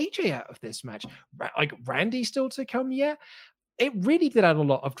going to get AJ out of this match? Like Randy still to come yet? It really did add a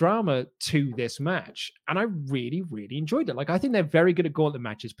lot of drama to this match, and I really, really enjoyed it. I think they're very good at gauntlet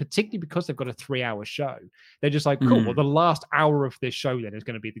matches, particularly because they've got a 3-hour show. They're just like, cool, well, the last hour of this show then is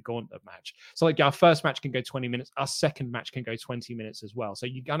going to be the gauntlet match. So our first match can go 20 minutes, our second match can go 20 minutes as well. So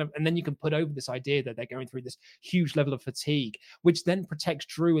you and then you can put over this idea that they're going through this huge level of fatigue, which then protects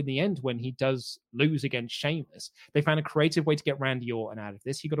Drew in the end when he does lose against Sheamus. They found a creative way to get Randy Orton out of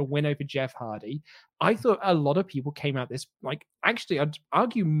this. He got a win over Jeff Hardy. I thought a lot of people came out this actually, I'd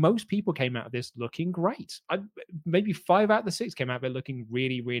argue most people came out of this looking great. Maybe 5 out of the 6 came out of it looking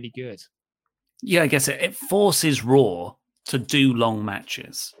really, really good. Yeah, I guess it forces Raw to do long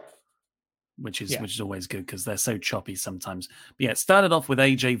matches, which is always good because they're so choppy sometimes. But yeah, it started off with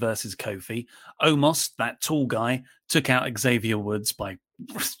AJ versus Kofi. Omos, that tall guy, took out Xavier Woods by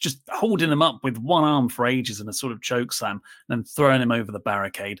just holding him up with one arm for ages in a sort of choke slam and then throwing him over the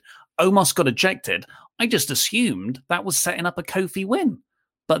barricade. Omos got ejected. I just assumed that was setting up a Kofi win.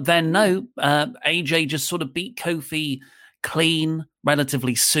 But then no, AJ just sort of beat Kofi clean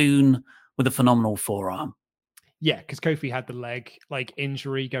relatively soon with a phenomenal forearm. Yeah, because Kofi had the leg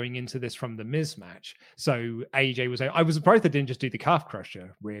injury going into this from the Miz match. So AJ I was surprised they didn't just do the calf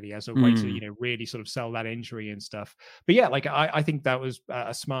crusher really as a way to, really sort of sell that injury and stuff. But yeah, I think that was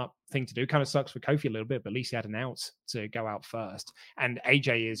a smart thing to do. Kind of sucks for Kofi a little bit, but at least he had an out to go out first. And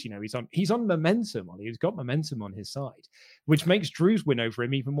AJ is, he's on momentum. He's got momentum on his side, which makes Drew's win over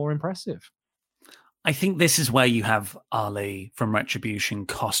him even more impressive. I think this is where you have Ali from Retribution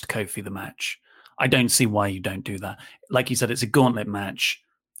cost Kofi the match. I don't see why you don't do that. Like you said, it's a gauntlet match.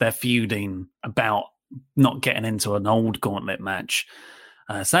 They're feuding about not getting into an old gauntlet match.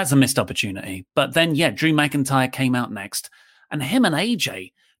 So that's a missed opportunity. But then, Drew McIntyre came out next. And him and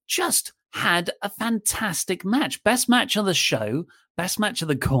AJ just had a fantastic match. Best match of the show. Best match of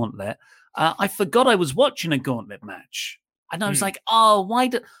the gauntlet. I forgot I was watching a gauntlet match. And I was like,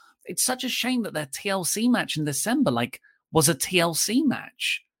 it's such a shame that their TLC match in December was a TLC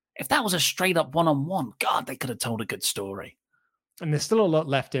match. If that was a straight up one-on-one, God, they could have told a good story. And there's still a lot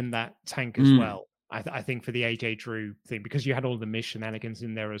left in that tank as well. I think for the AJ Drew thing, because you had all the Miz shenanigans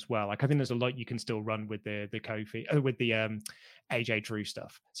in there as well. I think there's a lot you can still run with the Kofi, with the AJ Drew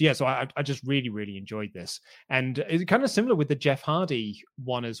stuff. So I just really, really enjoyed this. And it's kind of similar with the Jeff Hardy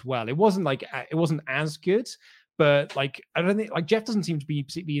one as well. It wasn't as good. But I don't think Jeff doesn't seem to be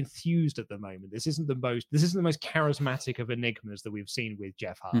particularly enthused at the moment. This isn't the most charismatic of enigmas that we've seen with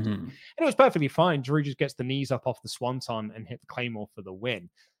Jeff Hardy. And it was perfectly fine. Drew just gets the knees up off the Swanton and hit the Claymore for the win.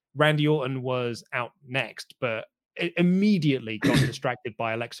 Randy Orton was out next, but it immediately got distracted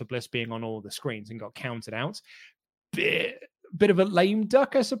by Alexa Bliss being on all the screens and got counted out. Bit of a lame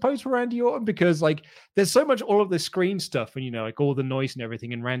duck, I suppose, for Randy Orton, because there's so much all of this screen stuff and all the noise and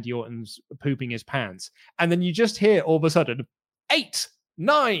everything, and Randy Orton's pooping his pants, and then you just hear all of a sudden 8,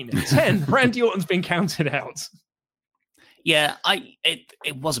 9, 10 Randy Orton's been counted out. Yeah,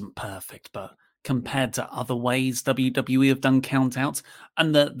 it wasn't perfect, but compared to other ways WWE have done countouts.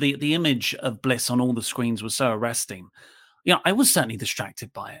 And the image of Bliss on all the screens was so arresting. I was certainly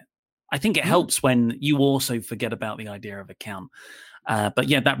distracted by it. I think it helps when you also forget about the idea of a count. But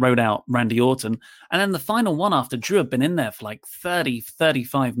yeah, that rode out Randy Orton. And then the final one, after Drew had been in there for like 30,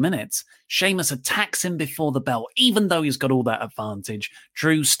 35 minutes, Sheamus attacks him before the bell, even though he's got all that advantage.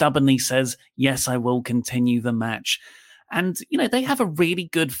 Drew stubbornly says, yes, I will continue the match. And, they have a really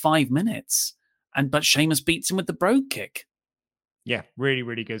good 5 minutes. But Sheamus beats him with the Brogue Kick. Yeah, really,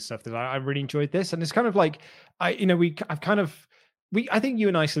 really good stuff. I really enjoyed this. And it's kind of like, I think you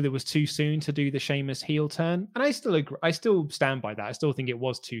and I said it was too soon to do the Sheamus heel turn, and I still agree. I still stand by that. I still think it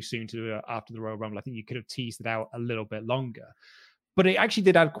was too soon to do it after the Royal Rumble. I think you could have teased it out a little bit longer, but it actually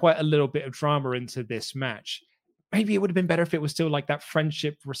did add quite a little bit of drama into this match. Maybe it would have been better if it was still like that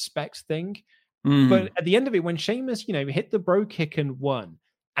friendship, respect thing. But at the end of it, when Sheamus, hit the Brogue Kick and won,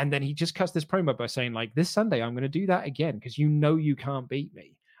 and then he just cuts this promo by saying, like, this Sunday I'm going to do that again because you can't beat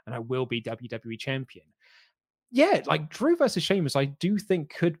me, and I will be WWE champion. Yeah, like Drew versus Sheamus, I do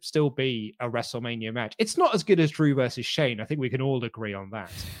think could still be a WrestleMania match. It's not as good as Drew versus Shane. I think we can all agree on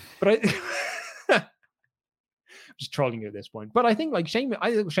that. But I'm just trolling you at this point. But I think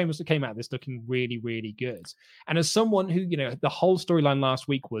Sheamus came out of this looking really, really good. And as someone who, the whole storyline last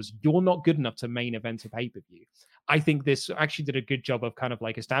week was you're not good enough to main event a pay-per-view. I think this actually did a good job of kind of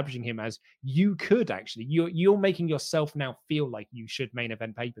like establishing him as you could actually. You're making yourself now feel like you should main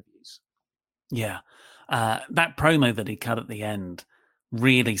event pay-per-views. Yeah. That promo that he cut at the end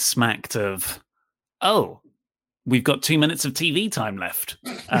really smacked of, we've got 2 minutes of TV time left.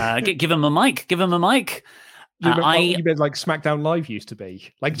 Give him a mic. Give him a mic. You meant like SmackDown Live used to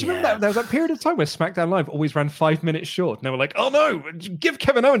be. Like, do you remember that? There was that period of time where SmackDown Live always ran 5 minutes short. And they were like, oh no, give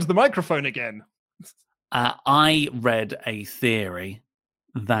Kevin Owens the microphone again. I read a theory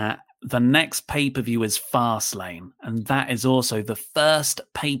that the next pay-per-view is Fastlane, and that is also the first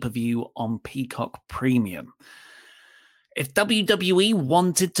pay-per-view on Peacock Premium. If WWE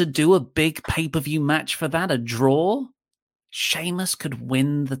wanted to do a big pay-per-view match for that, a draw, Sheamus could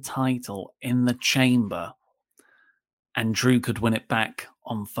win the title in the Chamber, and Drew could win it back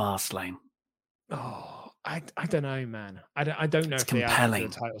on Fastlane. Oh, I don't know, man. I don't know it's if compelling. They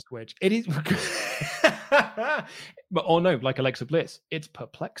have the title switch. It is... But no, like Alexa Bliss, it's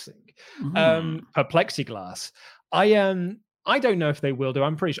perplexing. Perplexiglass. I don't know if they will do.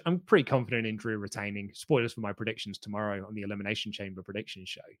 I'm pretty confident in Drew retaining. Spoilers for my predictions tomorrow on the Elimination Chamber prediction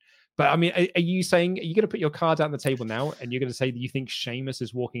show. But I mean, are you going to put your cards out on the table now, and you're going to say that you think Sheamus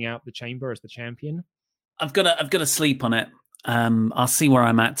is walking out the chamber as the champion? I've got to sleep on it. I'll see where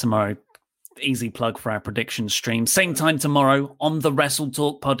I'm at tomorrow. Easy plug for our prediction stream. Same time tomorrow on the Wrestle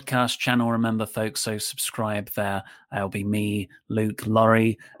Talk podcast channel. Remember, folks, so subscribe there. It'll be me, Luke,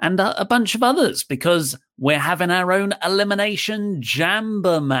 Laurie, and a bunch of others because we're having our own Elimination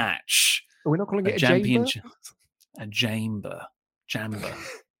Jamba match. Are we not calling it a championship? A Jamba. Jamba.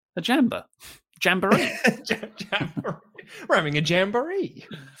 A Jamba. Jamboree. We're having a jamboree.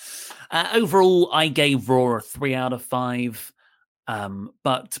 Overall, I gave Raw a 3 out of 5.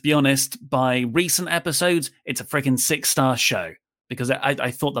 But to be honest, by recent episodes, it's a freaking 6-star show because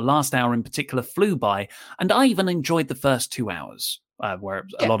I thought the last hour in particular flew by, and I even enjoyed the first 2 hours where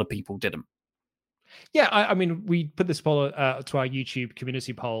a lot of people didn't. Yeah, I mean, we put this poll to our YouTube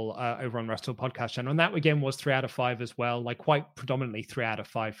community poll over on Wrestle Podcast channel, and that again was 3 out of 5 as well, like quite predominantly 3 out of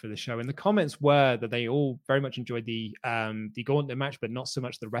 5 for the show. And the comments were that they all very much enjoyed the Gauntlet match, but not so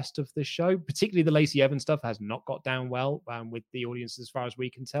much the rest of the show. Particularly the Lacey Evans stuff has not got down well with the audience as far as we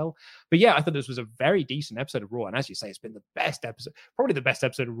can tell. But yeah, I thought this was a very decent episode of Raw, and as you say, it's been the best episode, probably the best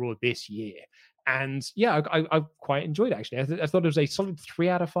episode of Raw this year. And yeah, I quite enjoyed it actually. I thought it was a solid 3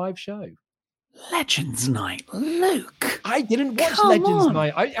 out of 5 show. Legends Night, Luke. I didn't watch Legends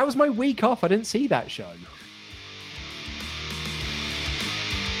Night. That was my week off. I didn't see that show.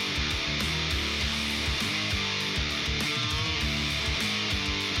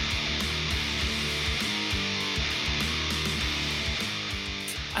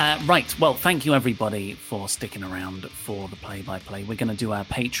 Right. Well, thank you everybody for sticking around for the play-by-play. We're going to do our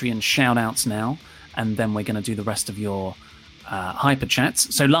Patreon shout-outs now, and then we're going to do the rest of your Hyper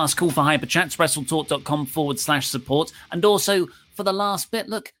Chats. So last call for Hyper Chats, WrestleTalk.com/support. And also for the last bit,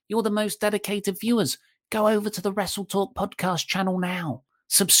 look, you're the most dedicated viewers. Go over to the Wrestle Talk podcast channel now.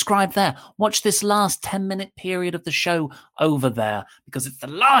 Subscribe there. Watch this last 10-minute period of the show over there because it's the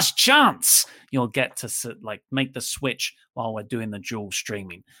last chance you'll get to make the switch while we're doing the dual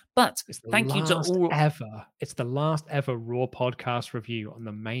streaming. But thank you to all. It's the last ever Raw podcast review on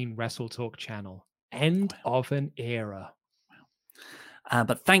the main Wrestle Talk channel. End of an era.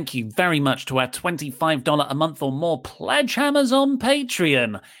 But thank you very much to our $25 a month or more pledge hammers on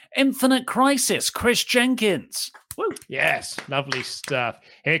Patreon. Infinite Crisis, Chris Jenkins. Woo. Yes, lovely stuff.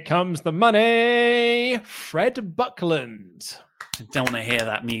 Here comes the money. Fred Buckland. I don't want to hear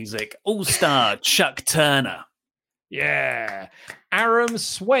that music. All-Star, Chuck Turner. Yeah. Aram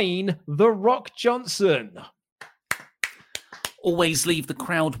Swain, The Rock Johnson. Always leave the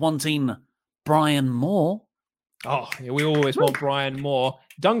crowd wanting Brian Moore. Oh, we always want Brian Moore.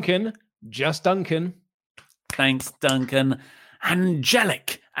 Duncan, just Duncan. Thanks, Duncan.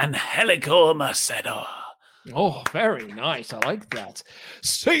 Angelic and Helico Mercedor. Oh, very nice. I like that.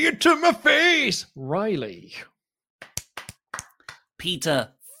 Say it to my face, Riley. Peter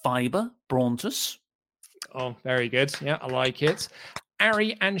Fiber Brauntus. Oh, very good. Yeah, I like it.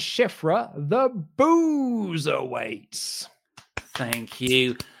 Ari and Shifra, the booze awaits. Thank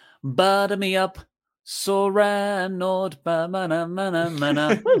you. Butter me up. Soranord.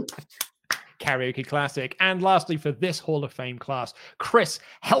 Karaoke classic. And lastly, for this Hall of Fame class, Chris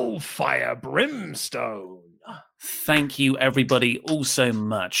Hellfire Brimstone. Thank you, everybody, all so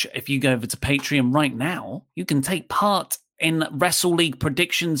much. If you go over to Patreon right now, you can take part in Wrestle League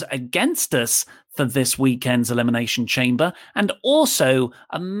predictions against us for this weekend's Elimination Chamber, and also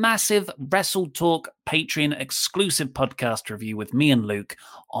a massive Wrestle Talk Patreon exclusive podcast review with me and Luke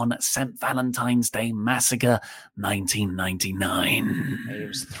on St. Valentine's Day Massacre 1999. It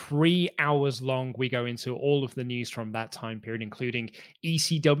was 3 hours long. We go into all of the news from that time period, including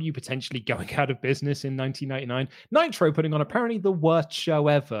ECW potentially going out of business in 1999, Nitro putting on apparently the worst show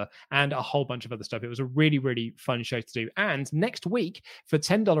ever, and a whole bunch of other stuff. It was a really, really fun show to do. And next week, for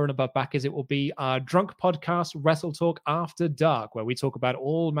 $10 and above backers, it will be our drunk podcast, Wrestle Talk After Dark, where we talk about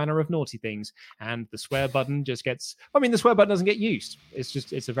all manner of naughty things, and the swear button just gets... I mean, the swear button doesn't get used.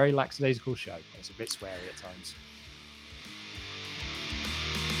 It's a very lackadaisical show. It's a bit sweary at times.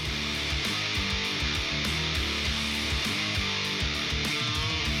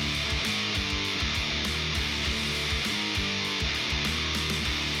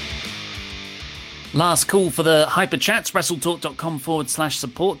 Last call for the hyper chats,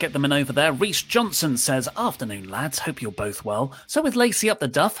 wrestletalk.com/support. Get them in over there. Reese Johnson says, afternoon, lads. Hope you're both well. So with Lacey up the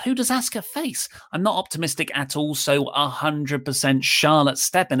duff, who does Asuka face? I'm not optimistic at all, so 100% Charlotte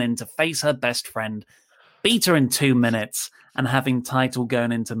stepping in to face her best friend, beat her in 2 minutes, and having title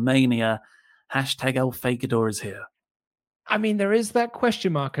going into Mania. Hashtag El Fakador is here. I mean, there is that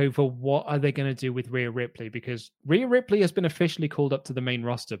question mark over what are they going to do with Rhea Ripley, because Rhea Ripley has been officially called up to the main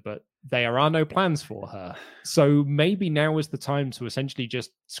roster, but there are no plans for her. So maybe now is the time to essentially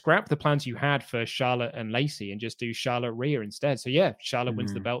just scrap the plans you had for Charlotte and Lacey and just do Charlotte Rhea instead. So yeah, Charlotte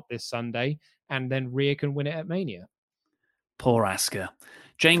wins the belt this Sunday, and then Rhea can win it at Mania. Poor Asuka.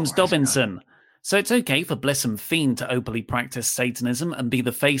 James Dobinson. So it's okay for Bliss and Fiend to openly practice Satanism and be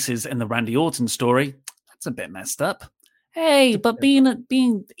the faces in the Randy Orton story. That's a bit messed up. Hey, but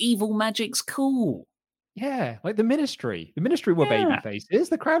being evil magic's cool. Yeah, like the Ministry. The Ministry were baby faces.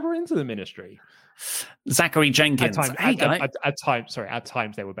 The crowd were into the Ministry. Zachary Jenkins. At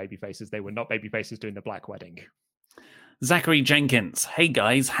times they were baby faces. They were not baby faces doing the Black Wedding. Zachary Jenkins. Hey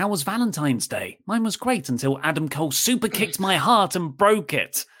guys, how was Valentine's Day? Mine was great until Adam Cole super kicked my heart and broke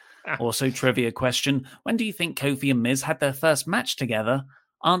it. Also, trivia question. When do you think Kofi and Miz had their first match together?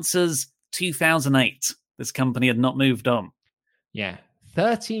 Answers 2008. This company had not moved on. Yeah.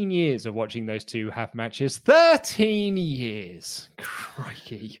 13 years of watching those two have matches. 13 years.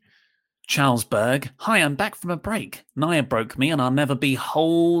 Crikey. Charles Berg. Hi, I'm back from a break. Nia broke me and I'll never be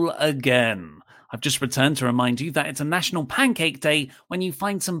whole again. I've just returned to remind you that it's a National Pancake Day. When you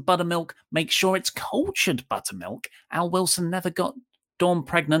find some buttermilk, make sure it's cultured buttermilk. Al Wilson never got Dawn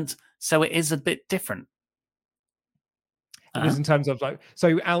pregnant, so it is a bit different. It was in terms of like,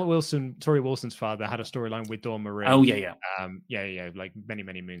 so Al Wilson, Tori Wilson's father had a storyline with Dawn Marie. Oh yeah. Like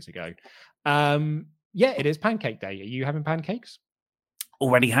many moons ago. Yeah, it is Pancake Day. Are you having pancakes?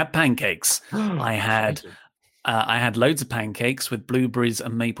 Already had pancakes. I had loads of pancakes with blueberries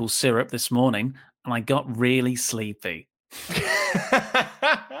and maple syrup this morning, and I got really sleepy.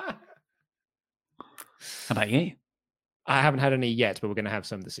 How about you? I haven't had any yet, but we're going to have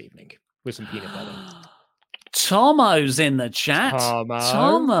some this evening with some peanut butter. Tomo's in the chat.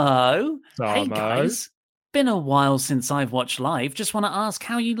 Tomo. Hey guys, been a while since I've watched live. Just want to ask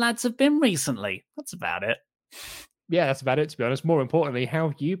how you lads have been recently. That's about it. Yeah, that's about it, to be honest. More importantly, how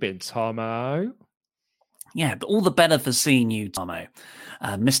have you been, Tomo? Yeah, all the better for seeing you, Tomo.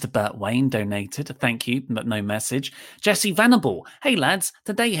 Mr. Burt Wayne donated. Thank you, but no message. Jesse Venable. Hey, lads.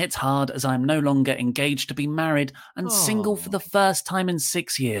 Today hits hard as I'm no longer engaged to be married and single for the first time in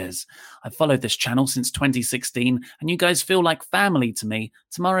 6 years. I've followed this channel since 2016, and you guys feel like family to me.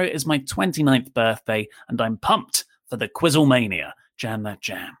 Tomorrow is my 29th birthday, and I'm pumped for the Quizzlemania. Jam that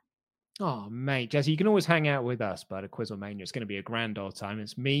jam. Oh, mate, Jesse, you can always hang out with us, but at Quizzlemania, it's going to be a grand old time.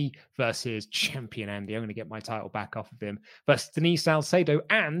 It's me versus champion Andy. I'm going to get my title back off of him. Versus Denise Salcedo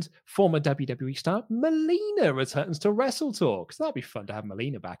and former WWE star Melina returns to Wrestle Talk. So that'll be fun to have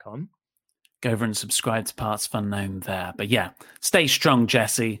Melina back on. Go over and subscribe to Parts of Unknown there. But yeah, stay strong,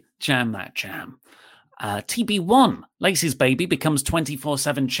 Jesse. Jam that jam. TB1, Lacey's baby becomes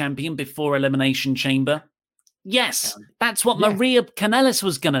 24/7 champion before Elimination Chamber. Yes, that's what Maria Kanellis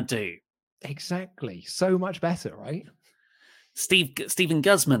was going to do. Exactly. So much better, right? Stephen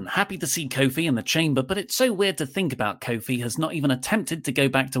Guzman, happy to see Kofi in the chamber, but it's so weird to think about Kofi has not even attempted to go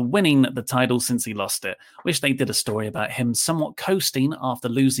back to winning the title since he lost it. Wish they did a story about him somewhat coasting after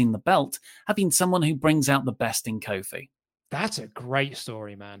losing the belt, having someone who brings out the best in Kofi. That's a great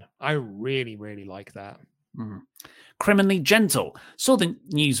story, man. I really, really like that. Criminally Gentle. Saw the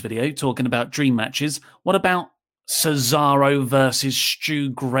news video talking about dream matches. What about Cesaro versus Stu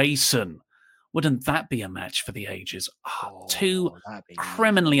Grayson? Wouldn't that be a match for the ages? Two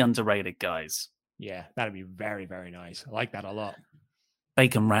criminally underrated guys. Yeah, that'd be very, very nice. I like that a lot.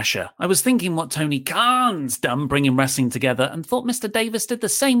 Bacon Rasher. I was thinking what Tony Khan's done bringing wrestling together and thought Mr. Davis did the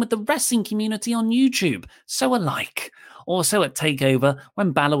same with the wrestling community on YouTube. So alike. Also at TakeOver,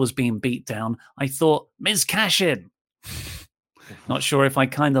 when Balor was being beat down, I thought, Miz Cash-In. Not sure if I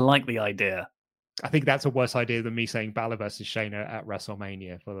kind of like the idea. I think that's a worse idea than me saying Balor versus Shayna at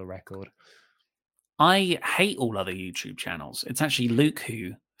WrestleMania, for the record. I hate all other YouTube channels. It's actually Luke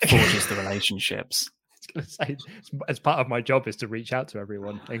who forges the relationships. I was going to say, as part of my job is to reach out to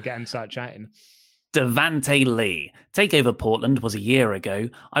everyone and get and start chatting. Devante Lee. TakeOver Portland was a year ago.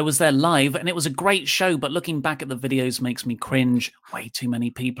 I was there live and it was a great show, but looking back at the videos makes me cringe. Way too many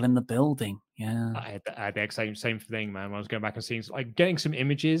people in the building. Yeah. I had the same thing, man. When I was going back and seeing, like, getting some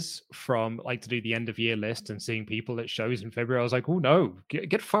images from, like, to do the end of year list and seeing people at shows in February, I was like, oh no,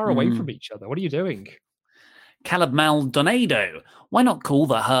 get far away from each other. What are you doing? Caleb Maldonado. Why not call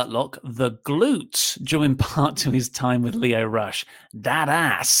the Hurt Lock the glutes, due in part to his time with Leo Rush? That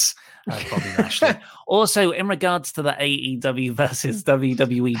ass. Bobby Lashley. Also, in regards to the AEW versus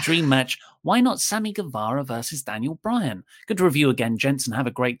WWE dream match, why not Sammy Guevara versus Daniel Bryan? Good review again, gents, and have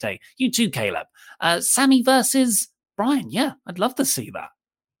a great day. You too, Caleb. Sammy versus Bryan. Yeah, I'd love to see that.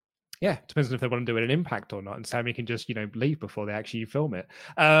 Yeah, depends on if they want to do it in Impact or not, and Sammy can just, leave before they actually film it.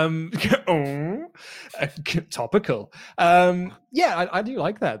 Topical. Yeah, I do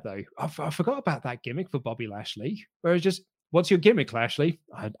like that, though. I forgot about that gimmick for Bobby Lashley, where it's just, what's your gimmick, Lashley?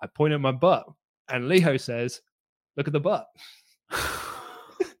 I point at my butt, and Leo says, look at the butt.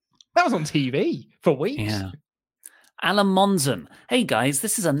 That was on TV for weeks. Yeah. Alan Monzon. Hey guys,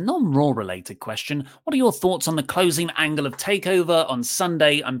 this is a non-Raw related question. What are your thoughts on the closing angle of TakeOver on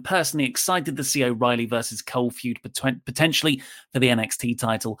Sunday? I'm personally excited to see O'Reilly versus Cole feud potentially for the NXT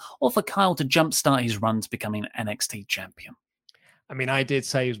title, or for Kyle to jumpstart his run to becoming NXT champion. I mean, I did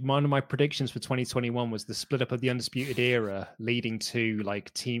say one of my predictions for 2021 was the split up of the Undisputed Era, leading to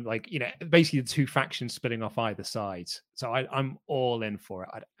basically the two factions splitting off either side. So I'm all in for it.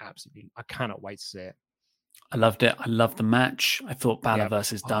 I cannot wait to see it. I loved it. I loved the match. I thought Balor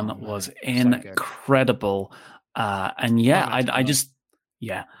versus Dunn was incredible. And yeah,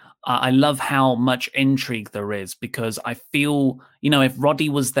 I love how much intrigue there is, because I feel, if Roddy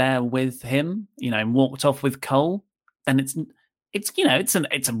was there with him, and walked off with Cole, then it's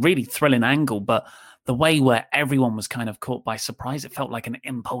a really thrilling angle. But the way where everyone was kind of caught by surprise, it felt like an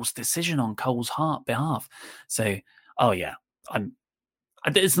impulse decision on Cole's behalf. So,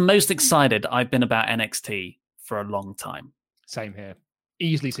 it's the most excited I've been about NXT for a long time. Same here.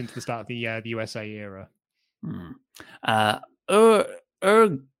 Easily since the start of the USA era.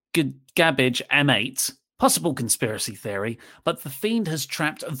 Gabbage M8. Possible conspiracy theory, but the Fiend has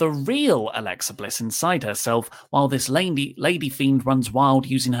trapped the real Alexa Bliss inside herself while this lady Fiend runs wild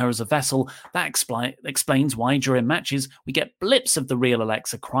using her as a vessel. That explains why during matches we get blips of the real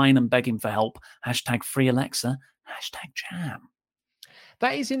Alexa crying and begging for help. #free Alexa. #jam.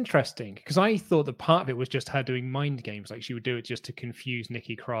 That is interesting, because I thought that part of it was just her doing mind games, like she would do it just to confuse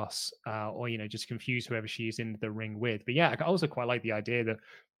Nikki Cross, or just confuse whoever she is in the ring with. But yeah, I also quite like the idea that,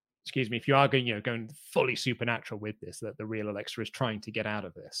 if you are going fully supernatural with this, that the real Alexa is trying to get out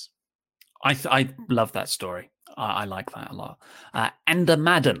of this. I love that story. I like that a lot. Ender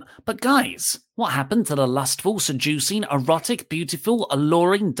Madden. But guys, what happened to the lustful, seducing, erotic, beautiful,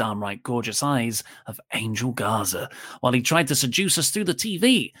 alluring, downright gorgeous eyes of Angel Garza? While he tried to seduce us through the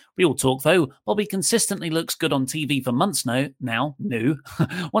TV. Real talk though, Bobby consistently looks good on TV for months now. New.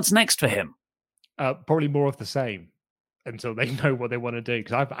 What's next for him? Probably more of the same until they know what they want to do.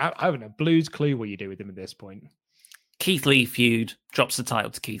 Because I haven't a blues clue what you do with him at this point. Keith Lee feud, drops the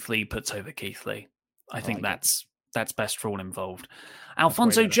title to Keith Lee, puts over Keith Lee. I think that's best for all involved.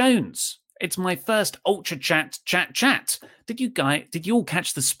 Alfonso Jones. It's my first Ultra Chat. Did you all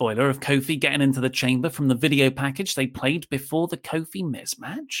catch the spoiler of Kofi getting into the chamber from the video package they played before the Kofi Miz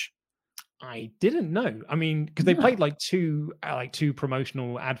match? I didn't know. I mean, because they played like two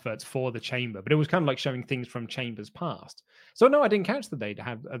promotional adverts for the chamber, but it was kind of like showing things from Chamber's past. So no, I didn't catch that they'd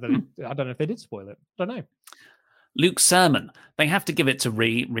have. I don't know if they did spoil it. I don't know. Luke Sermon. They have to give it to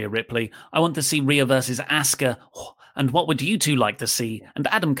Rhea Ripley. I want to see Rhea versus Asuka. And what would you two like to see? And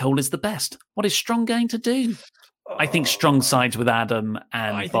Adam Cole is the best. What is Strong going to do? I think Strong sides with Adam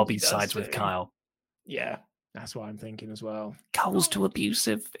and Bobby sides with Kyle. Yeah, that's what I'm thinking as well. Cole's too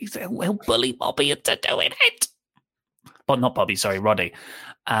abusive. He'll bully Bobby into doing it. But not Bobby, sorry, Roddy.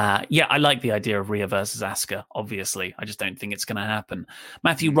 Yeah, I like the idea of Rhea versus Asuka, obviously. I just don't think it's going to happen.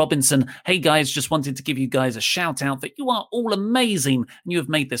 Matthew Robinson, hey guys, just wanted to give you guys a shout out that you are all amazing and you have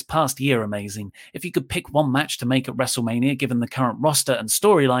made this past year amazing. If you could pick one match to make at WrestleMania, given the current roster and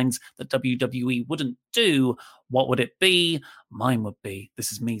storylines that WWE wouldn't do, what would it be? Mine would be,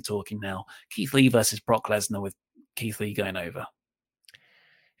 this is me talking now, Keith Lee versus Brock Lesnar with Keith Lee going over.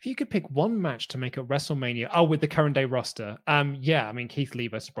 If you could pick one match to make at WrestleMania, with the current day roster, yeah, I mean, Keith Lee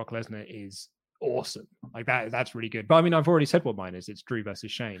versus Brock Lesnar is awesome. Like that's really good. But I mean, I've already said what mine is. It's Drew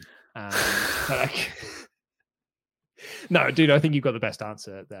versus Shane. No, dude, I think you've got the best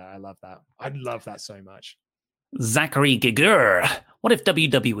answer there. I love that. I love that so much. Zachary Giger. What if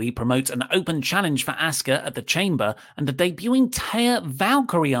WWE promotes an open challenge for Asuka at the Chamber and the debuting Taya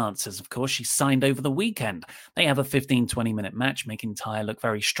Valkyrie answers? Of course, she signed over the weekend. They have a 15-20 minute match, making Taya look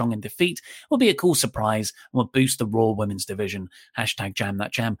very strong in defeat. It will be a cool surprise and will boost the Raw women's division. # jam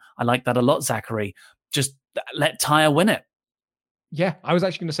that jam. I like that a lot, Zachary. Just let Taya win it. Yeah, I was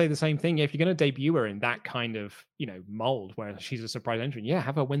actually going to say the same thing. Yeah, if you're going to debut her in that kind of, mold where she's a surprise entrant, yeah,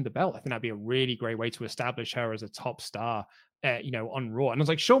 have her win the belt. I think that'd be a really great way to establish her as a top star, on Raw. And I was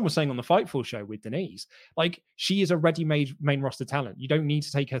like Sean was saying on the Fightful show with Denise, like she is a ready-made main roster talent. You don't need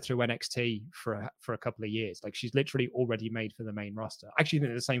to take her through NXT for a couple of years. Like she's literally already made for the main roster. Actually, I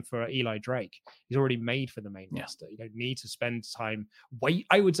think the same for Eli Drake. He's already made for the main roster. You don't need to spend time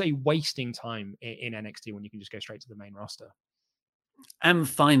wasting time in NXT when you can just go straight to the main roster. And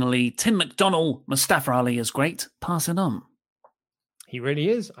finally, Tim McDonnell. Mustafa Ali is great. Pass it on. He really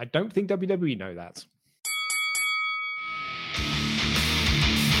is. I don't think WWE know that.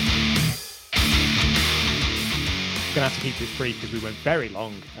 Going to have to keep this brief because we went very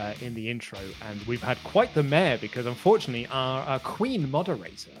long in the intro and we've had quite the mare because unfortunately our queen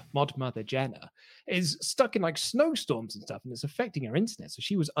moderator, Mod Mother Jenna, is stuck in like snowstorms and stuff and it's affecting her internet. So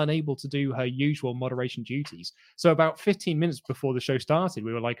she was unable to do her usual moderation duties. So about 15 minutes before the show started,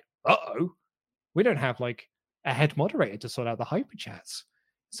 we were like, we don't have like a head moderator to sort out the hyper chats.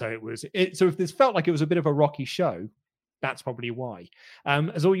 So so if this felt like it was a bit of a rocky show, that's probably why.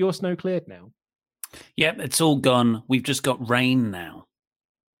 Is all your snow cleared now? Yep, it's all gone. We've just got rain now.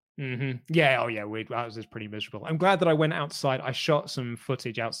 Mm-hmm. Yeah, that was just pretty miserable. I'm glad that I went outside. I shot some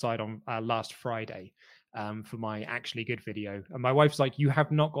footage outside on last Friday for my Actually Good video. And my wife's like, you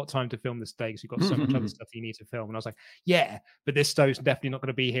have not got time to film this day because you've got so much other stuff you need to film. And I was like, yeah, but this snow's definitely not going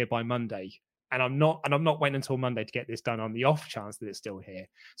to be here by Monday. And I'm not waiting until Monday to get this done on the off chance that it's still here.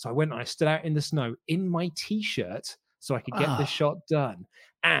 So I went and I stood out in the snow in my t-shirt so I could get this shot done.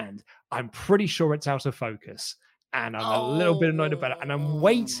 And I'm pretty sure it's out of focus. And I'm a little bit annoyed about it. And I'm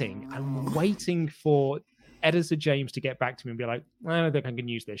waiting for editor James to get back to me and be like, I don't think I can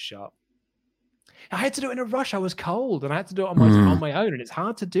use this shot. I had to do it in a rush. I was cold and I had to do it on my own. And it's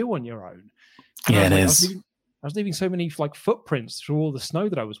hard to do on your own. And yeah, it is. I was leaving so many like footprints through all the snow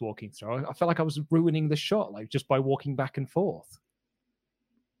that I was walking through. I felt like I was ruining the shot, like just by walking back and forth.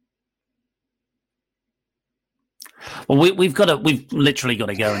 Well, we've literally got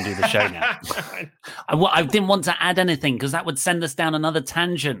to go and do the show now. I didn't want to add anything because that would send us down another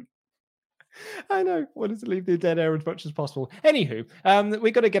tangent. I know. Wanted to leave the dead air as much as possible. Anywho,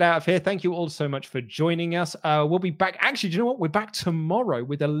 we got to get out of here. Thank you all so much for joining us. We'll be back. Actually, do you know what? We're back tomorrow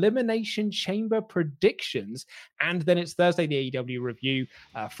with Elimination Chamber predictions. And then it's Thursday, the AEW review.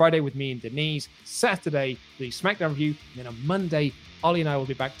 Friday with me and Denise. Saturday, the SmackDown review. And then on Monday, Ollie and I will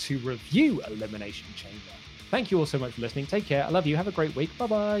be back to review Elimination Chamber. Thank you all so much for listening. Take care. I love you. Have a great week.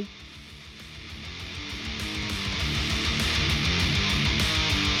 Bye-bye.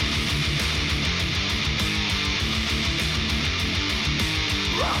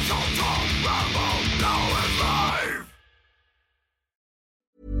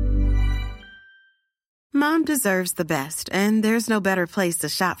 Mom deserves the best, and there's no better place to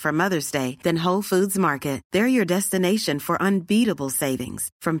shop for Mother's Day than Whole Foods Market. They're your destination for unbeatable savings,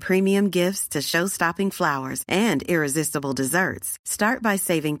 from premium gifts to show-stopping flowers and irresistible desserts. Start by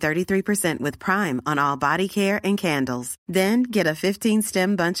saving 33% with Prime on all body care and candles. Then get a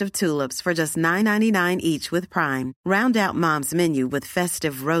 15-stem bunch of tulips for just $9.99 each with Prime. Round out Mom's menu with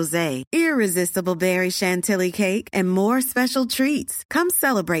festive rosé, irresistible berry chantilly cake, and more special treats. Come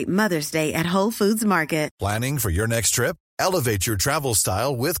celebrate Mother's Day at Whole Foods Market. Planning for your next trip? Elevate your travel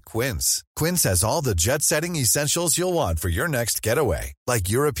style with Quince. Quince has all the jet-setting essentials you'll want for your next getaway, like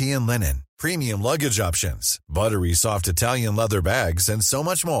European linen, premium luggage options, buttery soft Italian leather bags, and so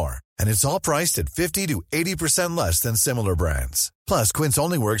much more. And it's all priced at 50 to 80% less than similar brands. Plus, Quince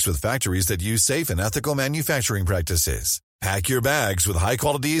only works with factories that use safe and ethical manufacturing practices. Pack your bags with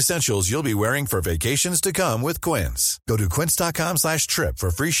high-quality essentials you'll be wearing for vacations to come with Quince. Go to quince.com/trip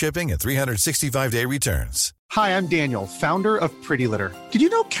for free shipping and 365-day returns. Hi, I'm Daniel, founder of Pretty Litter. Did you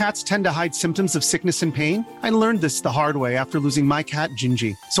know cats tend to hide symptoms of sickness and pain? I learned this the hard way after losing my cat,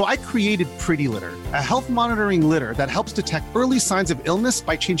 Gingy. So I created Pretty Litter, a health monitoring litter that helps detect early signs of illness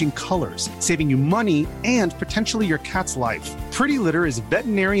by changing colors, saving you money and potentially your cat's life. Pretty Litter is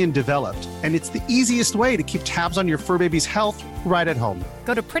veterinarian developed, and it's the easiest way to keep tabs on your fur baby's health right at home.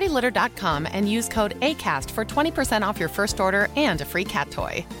 Go to prettylitter.com and use code ACAST for 20% off your first order and a free cat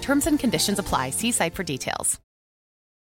toy. Terms and conditions apply. See site for details.